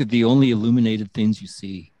 those are the only illuminated things you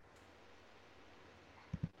see.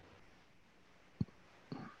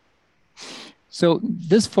 So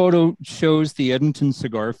this photo shows the Edmonton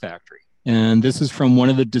Cigar Factory, and this is from one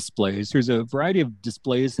of the displays. There's a variety of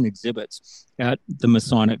displays and exhibits at the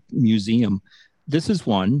Masonic Museum. This is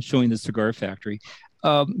one showing the cigar factory.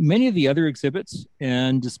 Many of the other exhibits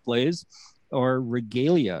and displays are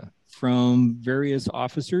regalia from various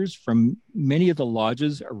officers from many of the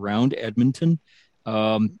lodges around Edmonton,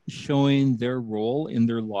 showing their role in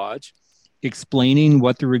their lodge, explaining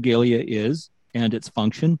what the regalia is and its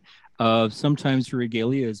function. Sometimes the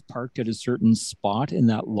regalia is parked at a certain spot in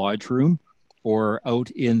that lodge room or out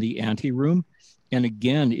in the ante room. And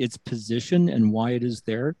again, its position and why it is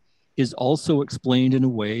there is also explained in a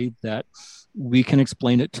way that we can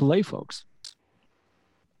explain it to lay folks.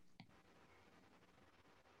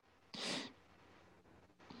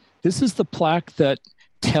 This is the plaque that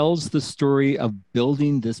tells the story of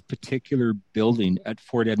building this particular building at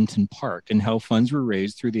Fort Edmonton Park and how funds were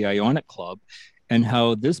raised through the Ionic Club and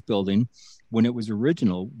how this building, when it was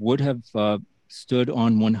original, would have stood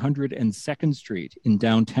on 102nd Street in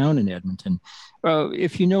downtown in Edmonton.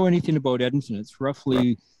 If you know anything about Edmonton, it's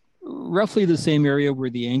roughly the same area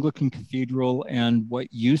where the Anglican Cathedral and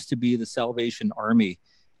what used to be the Salvation Army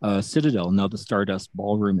Citadel, now the Stardust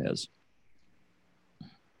Ballroom, is.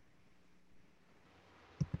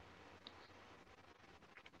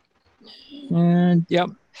 And yeah,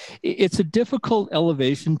 it's a difficult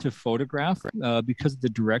elevation to photograph because of the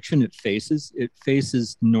direction it faces. It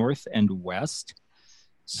faces north and west.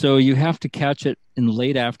 So you have to catch it in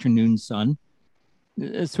late afternoon sun.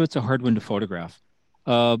 So it's a hard one to photograph.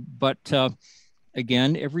 But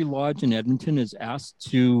again, every lodge in Edmonton is asked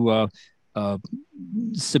to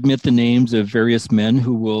submit the names of various men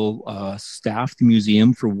who will staff the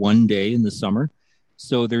museum for one day in the summer.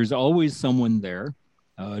 So there's always someone there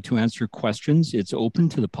to answer questions. It's open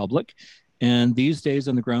to the public. And these days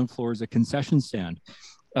on the ground floor is a concession stand.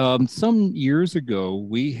 Some years ago,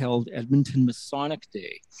 we held Edmonton Masonic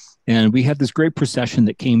Day. And we had this great procession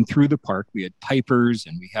that came through the park. We had pipers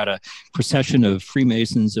and we had a procession of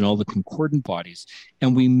Freemasons and all the concordant bodies.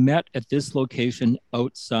 And we met at this location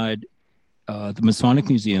outside the Masonic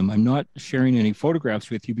Museum. I'm not sharing any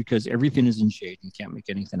photographs with you because everything is in shade and can't make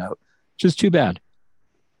anything out. Just too bad.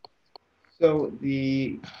 So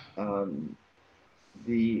the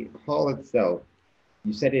hall itself,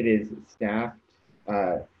 you said it is staffed.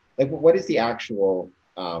 Like, what is the actual?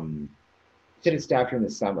 You said it's staffed in the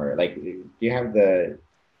summer. Like, do you have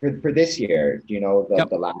for this year? Do you know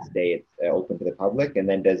the last day it's open to the public, and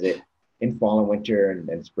then does it in fall and winter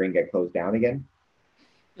and spring get closed down again?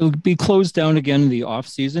 It'll be closed down again in the off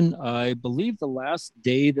season. I believe the last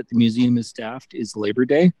day that the museum is staffed is Labor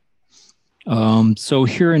Day. So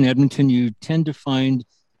here in Edmonton, you tend to find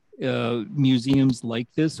museums like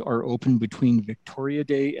this are open between Victoria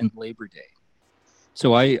Day and Labor Day.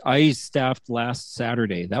 So I staffed last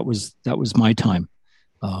Saturday. That was my time.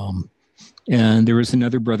 And there was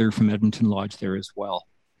another brother from Edmonton Lodge there as well.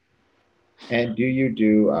 And do you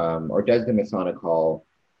do, or does the Masonic Hall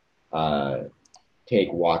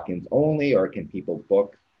take walk-ins only, or can people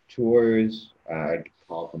book tours?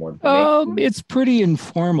 Call for more information? It's pretty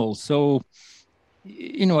informal. So,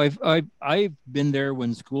 you know, I've been there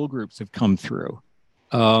when school groups have come through,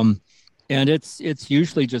 and it's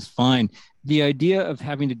usually just fine. The idea of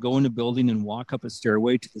having to go in a building and walk up a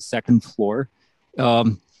stairway to the second floor,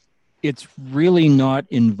 it's really not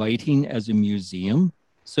inviting as a museum.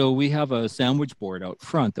 So we have a sandwich board out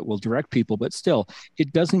front that will direct people, but still,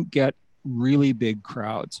 it doesn't get really big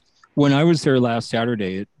crowds. When I was there last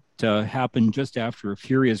Saturday, it happened just after a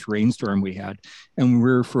furious rainstorm we had, and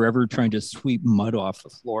we're forever trying to sweep mud off the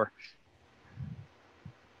floor.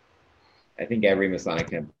 I think every Masonic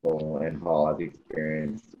temple and hall has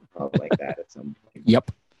experienced a problem like that at some point.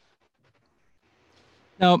 Yep.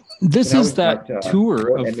 Now, this is that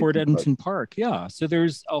tour of Fort Edmonton Park. Yeah. So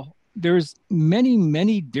there's many,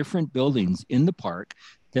 many different buildings in the park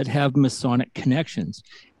that have Masonic connections.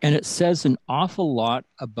 And it says an awful lot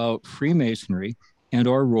about Freemasonry and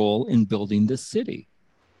our role in building this city.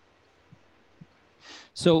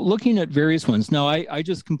 So looking at various ones, now I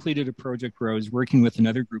just completed a project where I was working with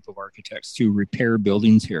another group of architects to repair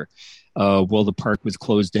buildings here while the park was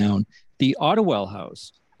closed down. The Ottawell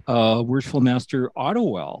House, Worshipful Master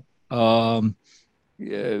Ottawell, a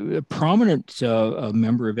prominent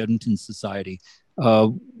member of Edmonton Society,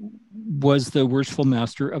 was the Worshipful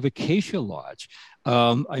Master of Acacia Lodge.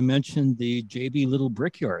 I mentioned the JB Little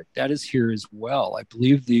Brickyard. That is here as well. I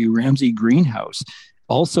believe the Ramsey Greenhouse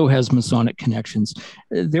also has Masonic connections.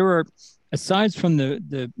 There are, aside from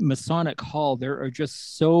the Masonic Hall, there are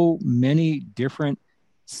just so many different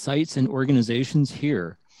sites and organizations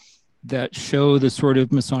here that show the sort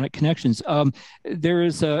of Masonic connections. There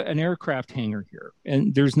is an aircraft hangar here,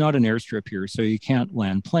 and there's not an airstrip here, so you can't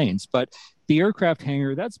land planes. But the aircraft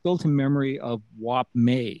hangar, that's built in memory of Wap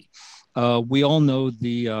May. We all know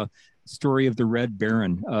the story of the Red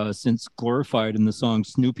Baron, since glorified in the song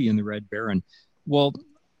Snoopy and the Red Baron. Well,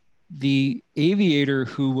 the aviator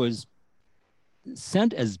who was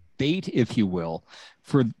sent as bait, if you will,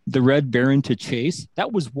 for the Red Baron to chase,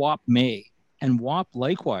 that was Wap May. And Wap,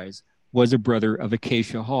 likewise, was a brother of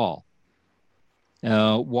Acacia Hall.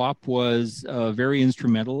 Wap was very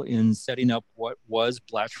instrumental in setting up what was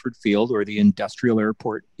Blatchford Field, or the industrial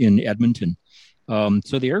airport in Edmonton.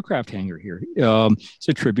 So the aircraft hangar here, it's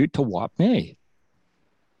a tribute to Wap May.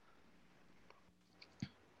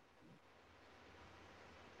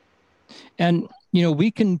 And,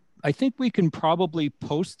 I think we can probably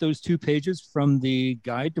post those 2 pages from the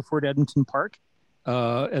guide to Fort Edmonton Park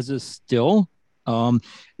as a still.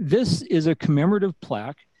 This is a commemorative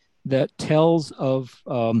plaque that tells of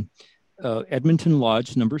Edmonton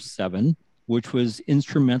Lodge number 7, which was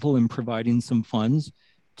instrumental in providing some funds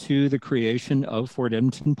to the creation of Fort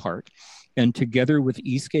Edmonton Park. And together with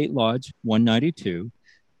Eastgate Lodge 192,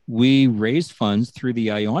 we raised funds through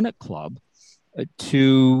the Ionic Club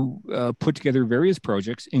to put together various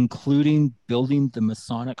projects, including building the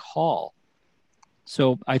Masonic Hall.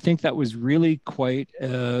 So I think that was really quite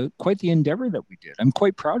the endeavor that we did. I'm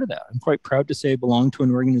quite proud of that. I'm quite proud to say I belong to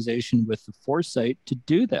an organization with the foresight to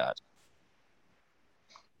do that.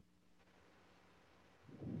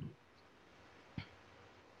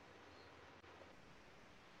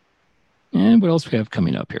 And what else we have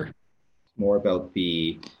coming up here? More about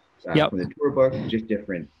the from the tour book, just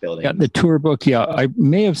different buildings. Yeah, the tour book. Yeah, I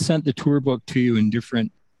may have sent the tour book to you in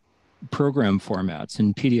different program formats,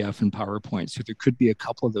 in PDF and PowerPoint. So there could be a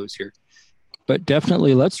couple of those here. But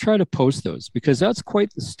definitely, let's try to post those, because that's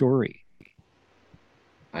quite the story.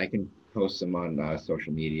 I can post them on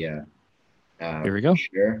social media. There we go.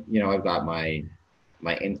 Sure. I've got my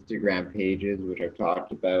Instagram pages, which I've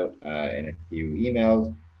talked about in a few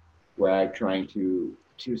emails, where I'm trying to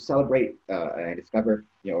celebrate and I discover,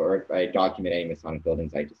 or I document any Masonic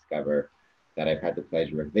buildings I discover that I've had the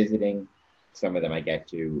pleasure of visiting. Some of them I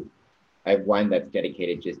have one that's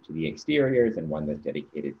dedicated just to the exteriors and one that's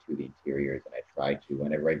dedicated to the interiors. And I try to,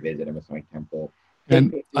 whenever I visit a Masonic temple,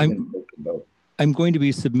 I'm going to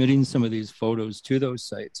be submitting some of these photos to those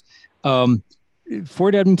sites.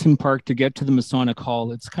 Fort Edmonton Park, to get to the Masonic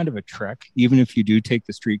Hall, it's kind of a trek, even if you do take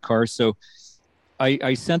the streetcar. So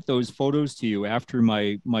I sent those photos to you after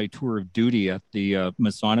my tour of duty at the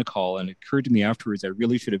Masonic Hall, and it occurred to me afterwards I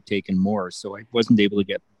really should have taken more. So I wasn't able to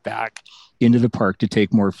get back into the park to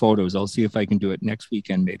take more photos. I'll see if I can do it next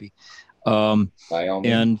weekend, maybe. By all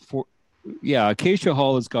means. And Acacia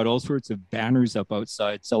Hall has got all sorts of banners up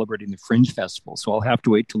outside celebrating the Fringe Festival. So I'll have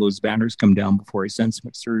to wait till those banners come down before I send some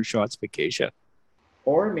exterior shots of Acacia.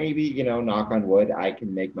 Or maybe, knock on wood, I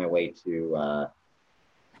can make my way to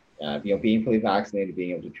being fully vaccinated,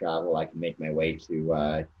 being able to travel, I can make my way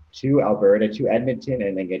to Alberta, to Edmonton,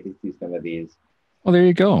 and then get to see some of these. Well, there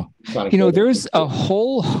you go. There's a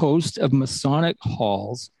whole host of Masonic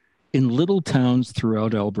halls in little towns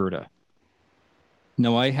throughout Alberta.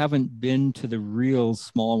 Now, I haven't been to the real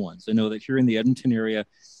small ones. I know that here in the Edmonton area,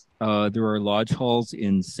 there are lodge halls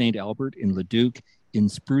in St. Albert, in Leduc, in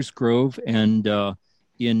Spruce Grove, and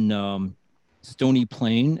in Stony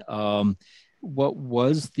Plain. What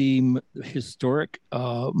was the historic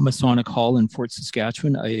Masonic Hall in Fort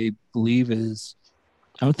Saskatchewan, I believe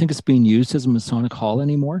I don't think it's being used as a Masonic Hall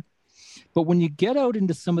anymore. But when you get out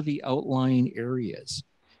into some of the outlying areas,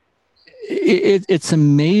 it's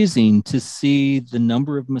amazing to see the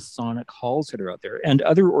number of Masonic halls that are out there, and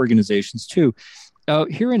other organizations too.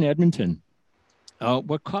 Here in Edmonton,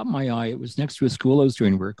 what caught my eye, it was next to a school I was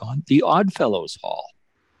doing work on, the Oddfellows Hall.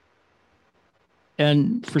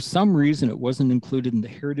 And for some reason, it wasn't included in the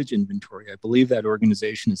heritage inventory. I believe that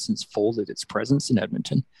organization has since folded its presence in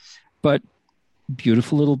Edmonton. But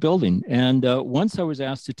beautiful little building. And once I was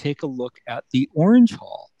asked to take a look at the Orange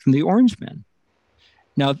Hall from the Orange Men.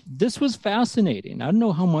 Now, this was fascinating. I don't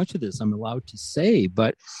know how much of this I'm allowed to say,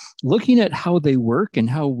 but looking at how they work and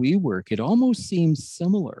how we work, it almost seems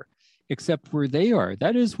similar, except where they are.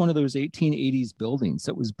 That is one of those 1880s buildings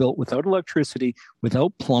that was built without electricity,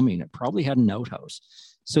 without plumbing. It probably had an outhouse.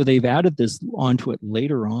 So they've added this onto it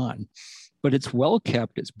later on, but it's well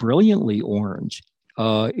kept. It's brilliantly orange.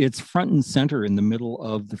 It's front and center in the middle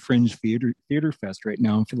of the Fringe Theater Fest right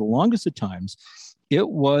now. And for the longest of times, it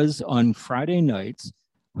was on Friday nights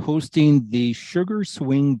hosting the Sugar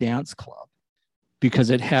Swing Dance Club because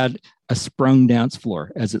it had a sprung dance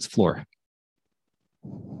floor as its floor.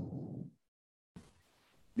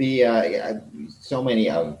 So many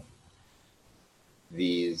of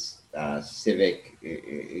these civic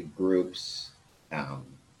groups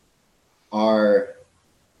are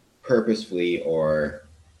purposefully or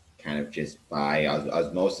kind of just by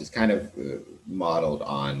osmosis, kind of modeled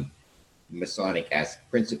on Masonic-esque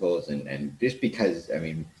principles, and just because, I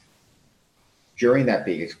mean, during that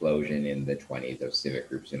big explosion in the 20s of civic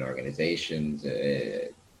groups and organizations, and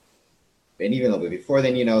even a little bit before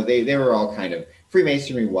then, they were all kind of,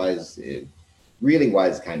 Freemasonry really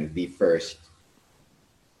was kind of the first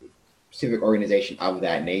civic organization of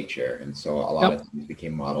that nature. And so a lot of things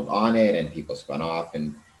became modeled on it, and people spun off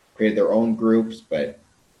and created their own groups, but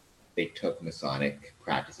they took Masonic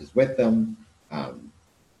practices with them. And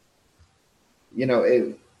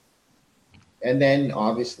then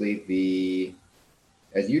obviously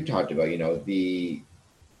as you talked about, the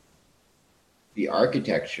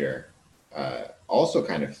architecture also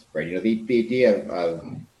kind of spread, the idea of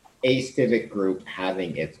a civic group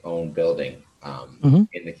having its own building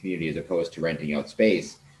in the community as opposed to renting out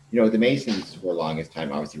space. The Masons for the longest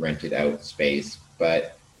time obviously rented out space,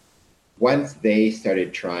 but once they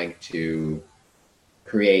started trying to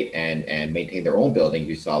create and maintain their own buildings,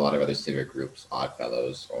 you saw a lot of other civic groups,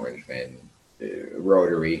 Oddfellows, Orangemen,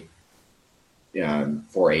 Rotary,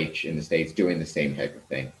 4-H in the States, doing the same type of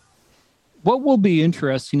thing. What will be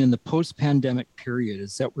interesting in the post-pandemic period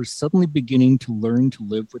is that we're suddenly beginning to learn to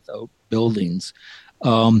live without buildings.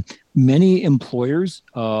 Many employers,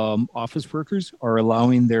 office workers, are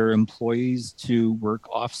allowing their employees to work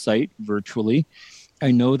off-site virtually. I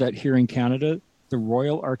know that here in Canada, the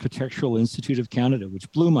Royal Architectural Institute of Canada,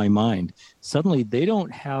 which blew my mind, suddenly they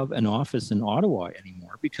don't have an office in Ottawa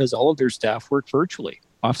anymore because all of their staff work virtually,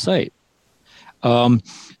 off-site.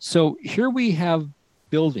 So here we have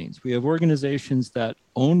buildings. We have organizations that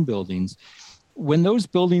own buildings. When those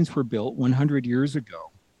buildings were built 100 years ago,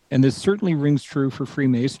 and this certainly rings true for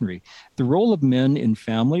Freemasonry, the role of men in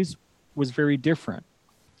families was very different.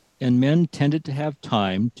 And men tended to have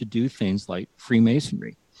time to do things like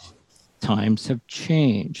Freemasonry. Times have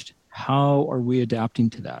changed. How are we adapting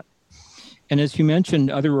to that? And as you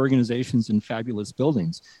mentioned, other organizations in fabulous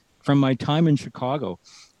buildings. From my time in Chicago,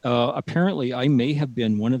 apparently I may have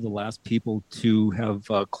been one of the last people to have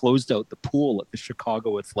closed out the pool at the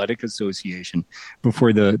Chicago Athletic Association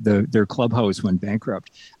before their clubhouse went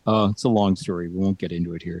bankrupt. It's a long story. We won't get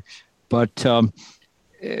into it here. But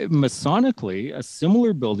Masonically, a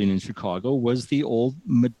similar building in Chicago was the old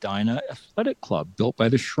Medina Athletic Club built by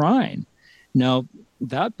the Shrine. Now,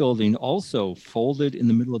 that building also folded in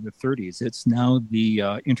the middle of the 30s. It's now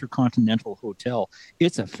the Intercontinental Hotel.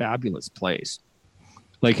 It's a fabulous place.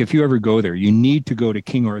 Like, if you ever go there, you need to go to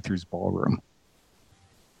King Arthur's Ballroom.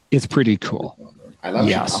 It's pretty cool. I love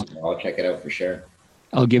Chicago. I'll check it out for sure.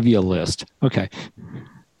 I'll give you a list. Okay.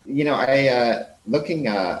 I looking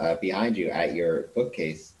behind you at your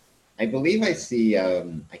bookcase, I believe I see, I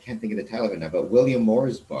can't think of the title of it now, but William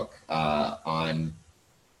Moore's book on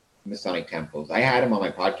Masonic temples. I had him on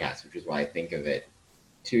my podcast, which is why I think of it.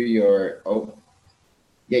 You're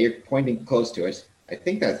pointing close to it. I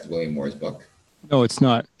think that's William Moore's book. No, it's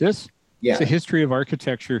not. This? Yeah. It's a history of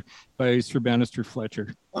architecture by Sir Bannister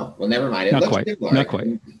Fletcher. Oh, well, never mind. Not quite.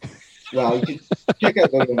 Well, you should check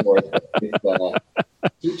out William Moore's book.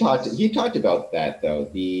 He talked about that, though,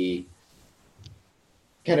 the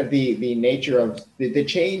kind of the nature of the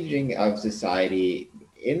changing of society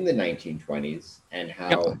in the 1920s and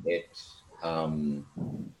how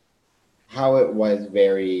it was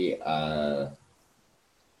very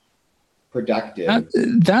productive.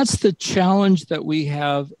 That's the challenge that we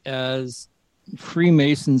have as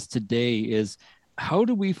Freemasons today is how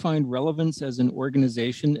do we find relevance as an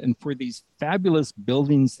organization, and for these fabulous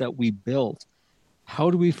buildings that we built,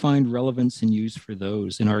 how do we find relevance and use for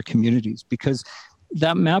those in our communities? Because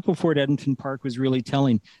that map of Fort Edmonton Park was really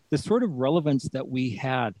telling the sort of relevance that we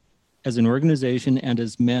had as an organization and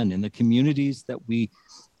as men in the communities that we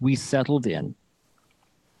settled in.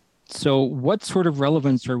 So what sort of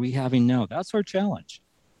relevance are we having now? That's our challenge.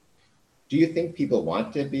 Do you think people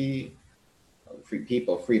want to be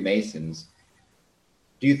Freemasons?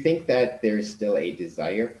 Do you think that there's still a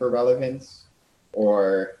desire for relevance?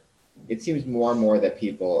 Or it seems more and more that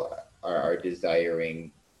people are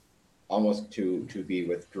desiring almost to be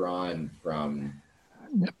withdrawn from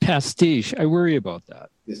pastiche. I worry about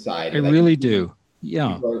that. Society. I really do.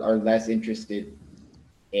 Yeah. People are less interested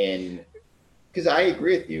in, because I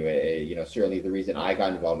agree with you, certainly the reason I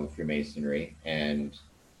got involved with Freemasonry and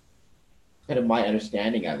kind of my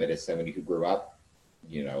understanding of it as somebody who grew up,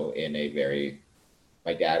 in a very,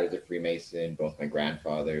 my dad was a Freemason, both my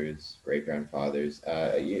grandfathers, great-grandfathers.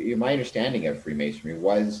 My understanding of Freemasonry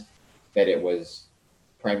was that it was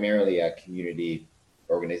primarily a community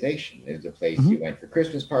organization. It was a place you went for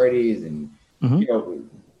Christmas parties, and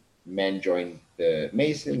men joined the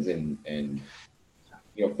Masons, and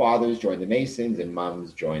fathers joined the Masons and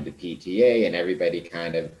moms joined the PTA, and everybody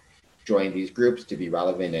kind of joined these groups to be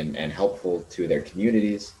relevant and helpful to their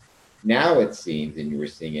communities. Now it seems, and you were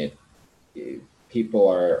seeing it, people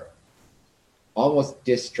are almost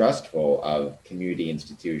distrustful of community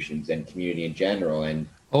institutions and community in general. And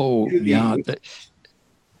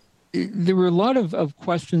there were a lot of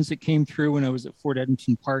questions that came through when I was at Fort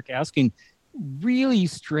Edmonton Park asking really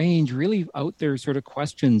strange, really out there sort of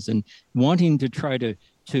questions and wanting to try to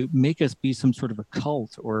make us be some sort of a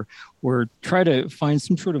cult or try to find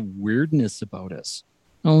some sort of weirdness about us.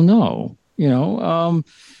 Oh no, no.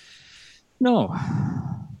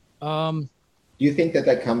 Do you think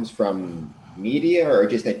that comes from media or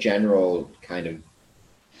just a general kind of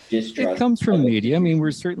distrust? It comes from media. I mean,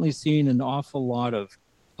 we're certainly seeing an awful lot of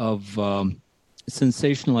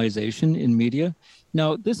sensationalization in media.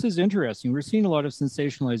 Now, this is interesting. We're seeing a lot of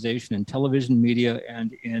sensationalization in television media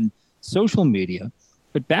and in social media.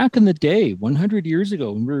 But back in the day, 100 years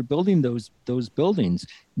ago, when we were building those buildings,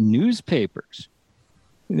 newspapers,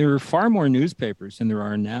 there were far more newspapers than there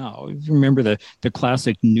are now. Remember the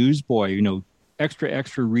classic newsboy,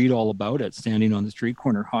 extra, read all about it, standing on the street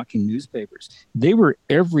corner hawking newspapers. They were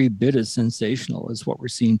every bit as sensational as what we're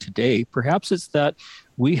seeing today. Perhaps it's that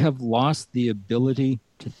we have lost the ability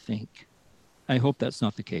to think. I hope that's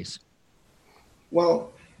not the case.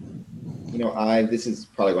 Well, this is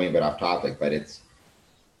probably going a bit off topic, but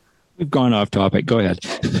we've gone off topic. Go ahead.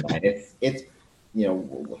 It's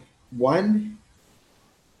one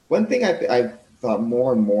thing I've thought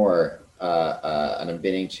more and more, and I'm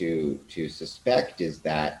beginning to suspect is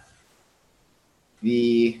that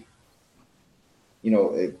it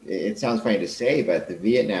sounds funny to say, but the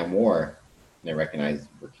Vietnam War, and I recognize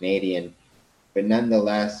we're Canadian, but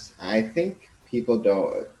nonetheless, I think we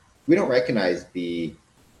don't recognize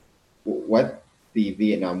what the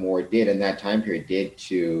Vietnam War did in that time period did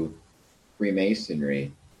to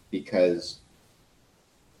Freemasonry, because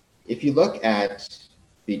if you look at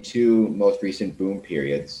the two most recent boom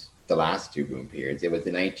periods, the last two boom periods, it was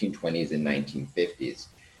the 1920s and 1950s,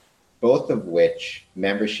 both of which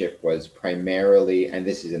membership was primarily, and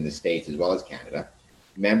this is in the States as well as Canada,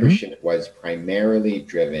 membership was primarily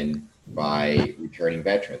driven by returning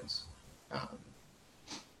veterans.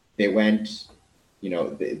 They went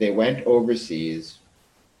overseas,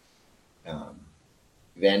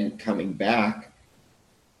 then coming back.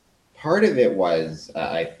 Part of it was,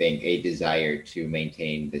 I think, a desire to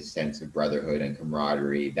maintain this sense of brotherhood and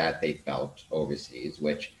camaraderie that they felt overseas,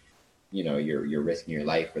 which, you're risking your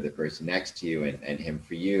life for the person next to you and him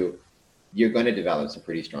for you. You're going to develop some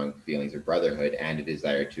pretty strong feelings of brotherhood and a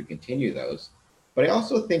desire to continue those. But I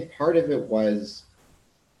also think part of it was,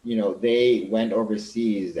 they went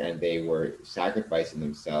overseas and they were sacrificing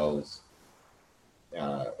themselves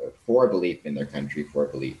for a belief in their country, for a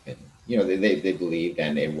belief in, they believed,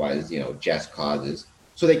 and it was, just causes.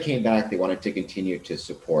 So they came back, they wanted to continue to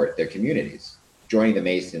support their communities. Joining the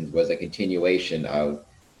Masons was a continuation of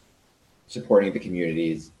supporting the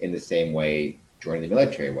communities in the same way joining the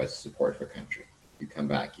military was support for country. You come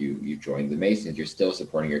back, you join the Masons, you're still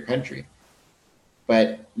supporting your country.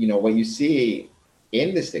 But, what you see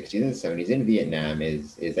in the 60s and 70s in Vietnam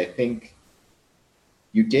is I think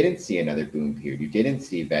you didn't see another boom period. You didn't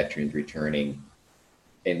see veterans returning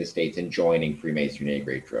in the States and joining Freemasonry in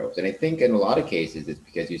great droves. And I think in a lot of cases, it's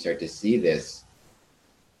because you start to see this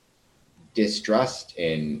distrust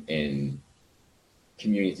in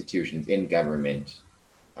community institutions, in government.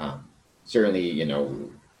 Certainly,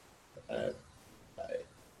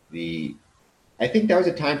 I think that was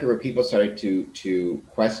a time where people started to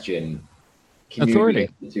question community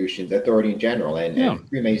institutions, authority in general, and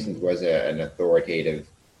Freemasons was an authoritative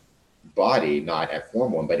body, not a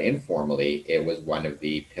formal one, but informally, it was one of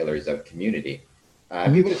the pillars of community.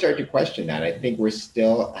 People start to question that. I think we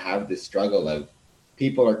still have this struggle of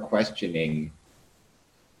people are questioning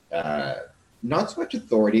not so much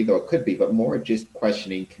authority, though it could be, but more just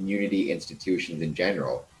questioning community institutions in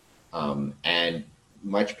general, and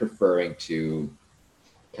much preferring to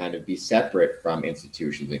kind of be separate from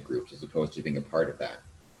institutions and groups as opposed to being a part of that.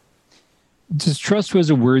 Distrust was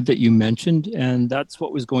a word that you mentioned, and that's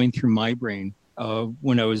what was going through my brain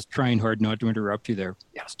when I was trying hard not to interrupt you there.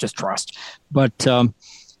 Yes, distrust. But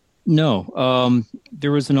no,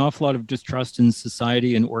 there was an awful lot of distrust in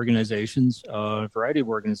society and organizations, a variety of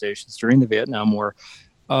organizations during the Vietnam War.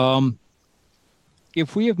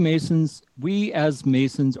 If we have Masons, we as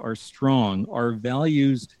Masons are strong. Our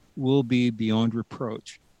values will be beyond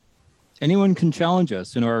reproach. Anyone can challenge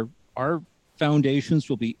us, and our foundations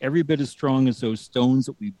will be every bit as strong as those stones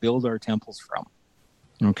that we build our temples from.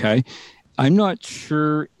 Okay? I'm not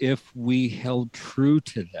sure if we held true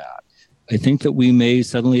to that. I think that we may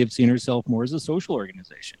suddenly have seen ourselves more as a social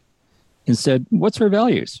organization and said, what's our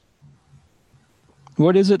values?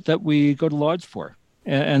 What is it that we go to lodge for?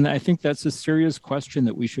 And I think that's a serious question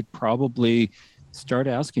that we should probably start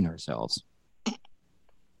asking ourselves.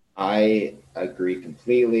 I agree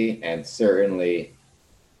completely, and certainly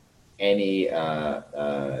any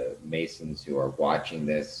Masons who are watching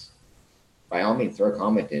this, by all means, throw a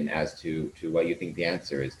comment in as to what you think the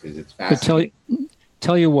answer is, because it's fascinating.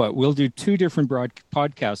 Tell you what, we'll do two different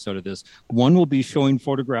podcasts out of this. One will be showing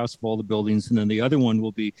photographs of all the buildings, and then the other one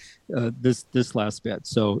will be this last bit.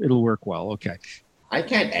 So it'll work well. Okay. I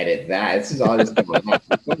can't edit that. This is all just going on.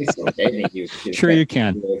 Sure you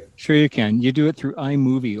can. Sure you can. You do it through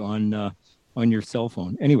iMovie on your cell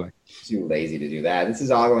phone. Anyway. Too lazy to do that. This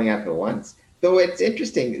is all going up at once. Though it's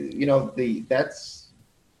interesting,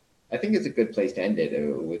 I think it's a good place to end it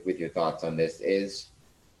with your thoughts on this is,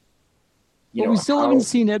 we still haven't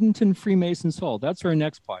seen Edmonton Freemasons Hall. That's our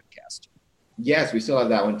next podcast. Yes, we still have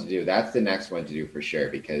that one to do. That's the next one to do for sure,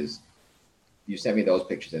 because you sent me those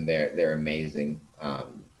pictures and they're amazing.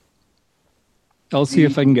 I'll see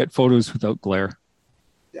if I can get photos without glare.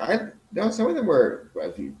 No, some of them were,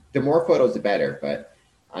 the more photos, the better, but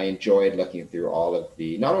I enjoyed looking through all of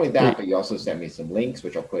not only that, but you also sent me some links,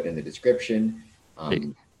 which I'll put in the description.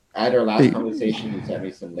 At our last conversation, you sent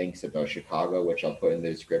me some links about Chicago, which I'll put in the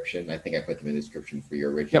description. I think I put them in the description for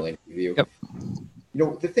your original interview. Yep.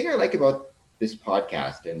 The thing I like about this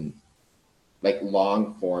podcast and like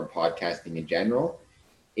long form podcasting in general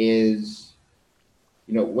is,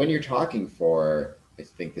 when you're talking for, I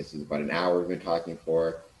think this is about an hour we've been talking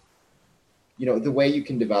for, the way you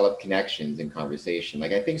can develop connections and conversation.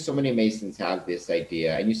 Like, I think so many Masons have this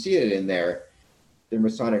idea, and you see it in their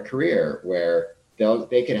Masonic career, where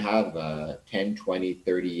they can have 10, 20,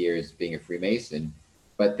 30 years being a Freemason,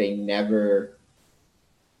 but they never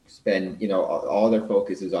spend, all their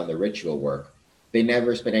focus is on the ritual work. They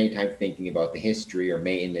never spend any time thinking about the history or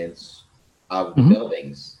maintenance of the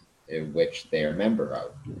buildings in which they're a member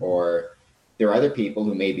of. Or there are other people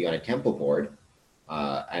who may be on a temple board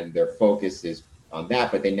and their focus is on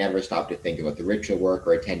that, but they never stop to think about the ritual work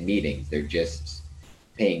or attend meetings. They're just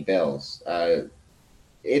paying bills.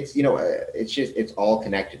 It's all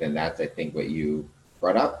connected, and that's, I think, what you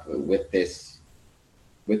brought up with this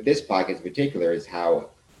podcast in particular, is how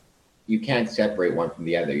you can't separate one from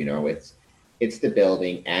the other. It's the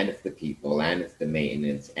building, and it's the people, and it's the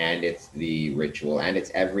maintenance, and it's the ritual, and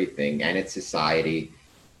it's everything, and it's society,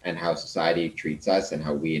 and how society treats us, and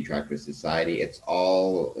how we interact with society. It's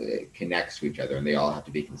all connects to each other, and they all have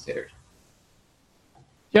to be considered.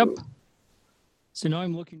 Yep. So now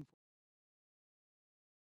I'm looking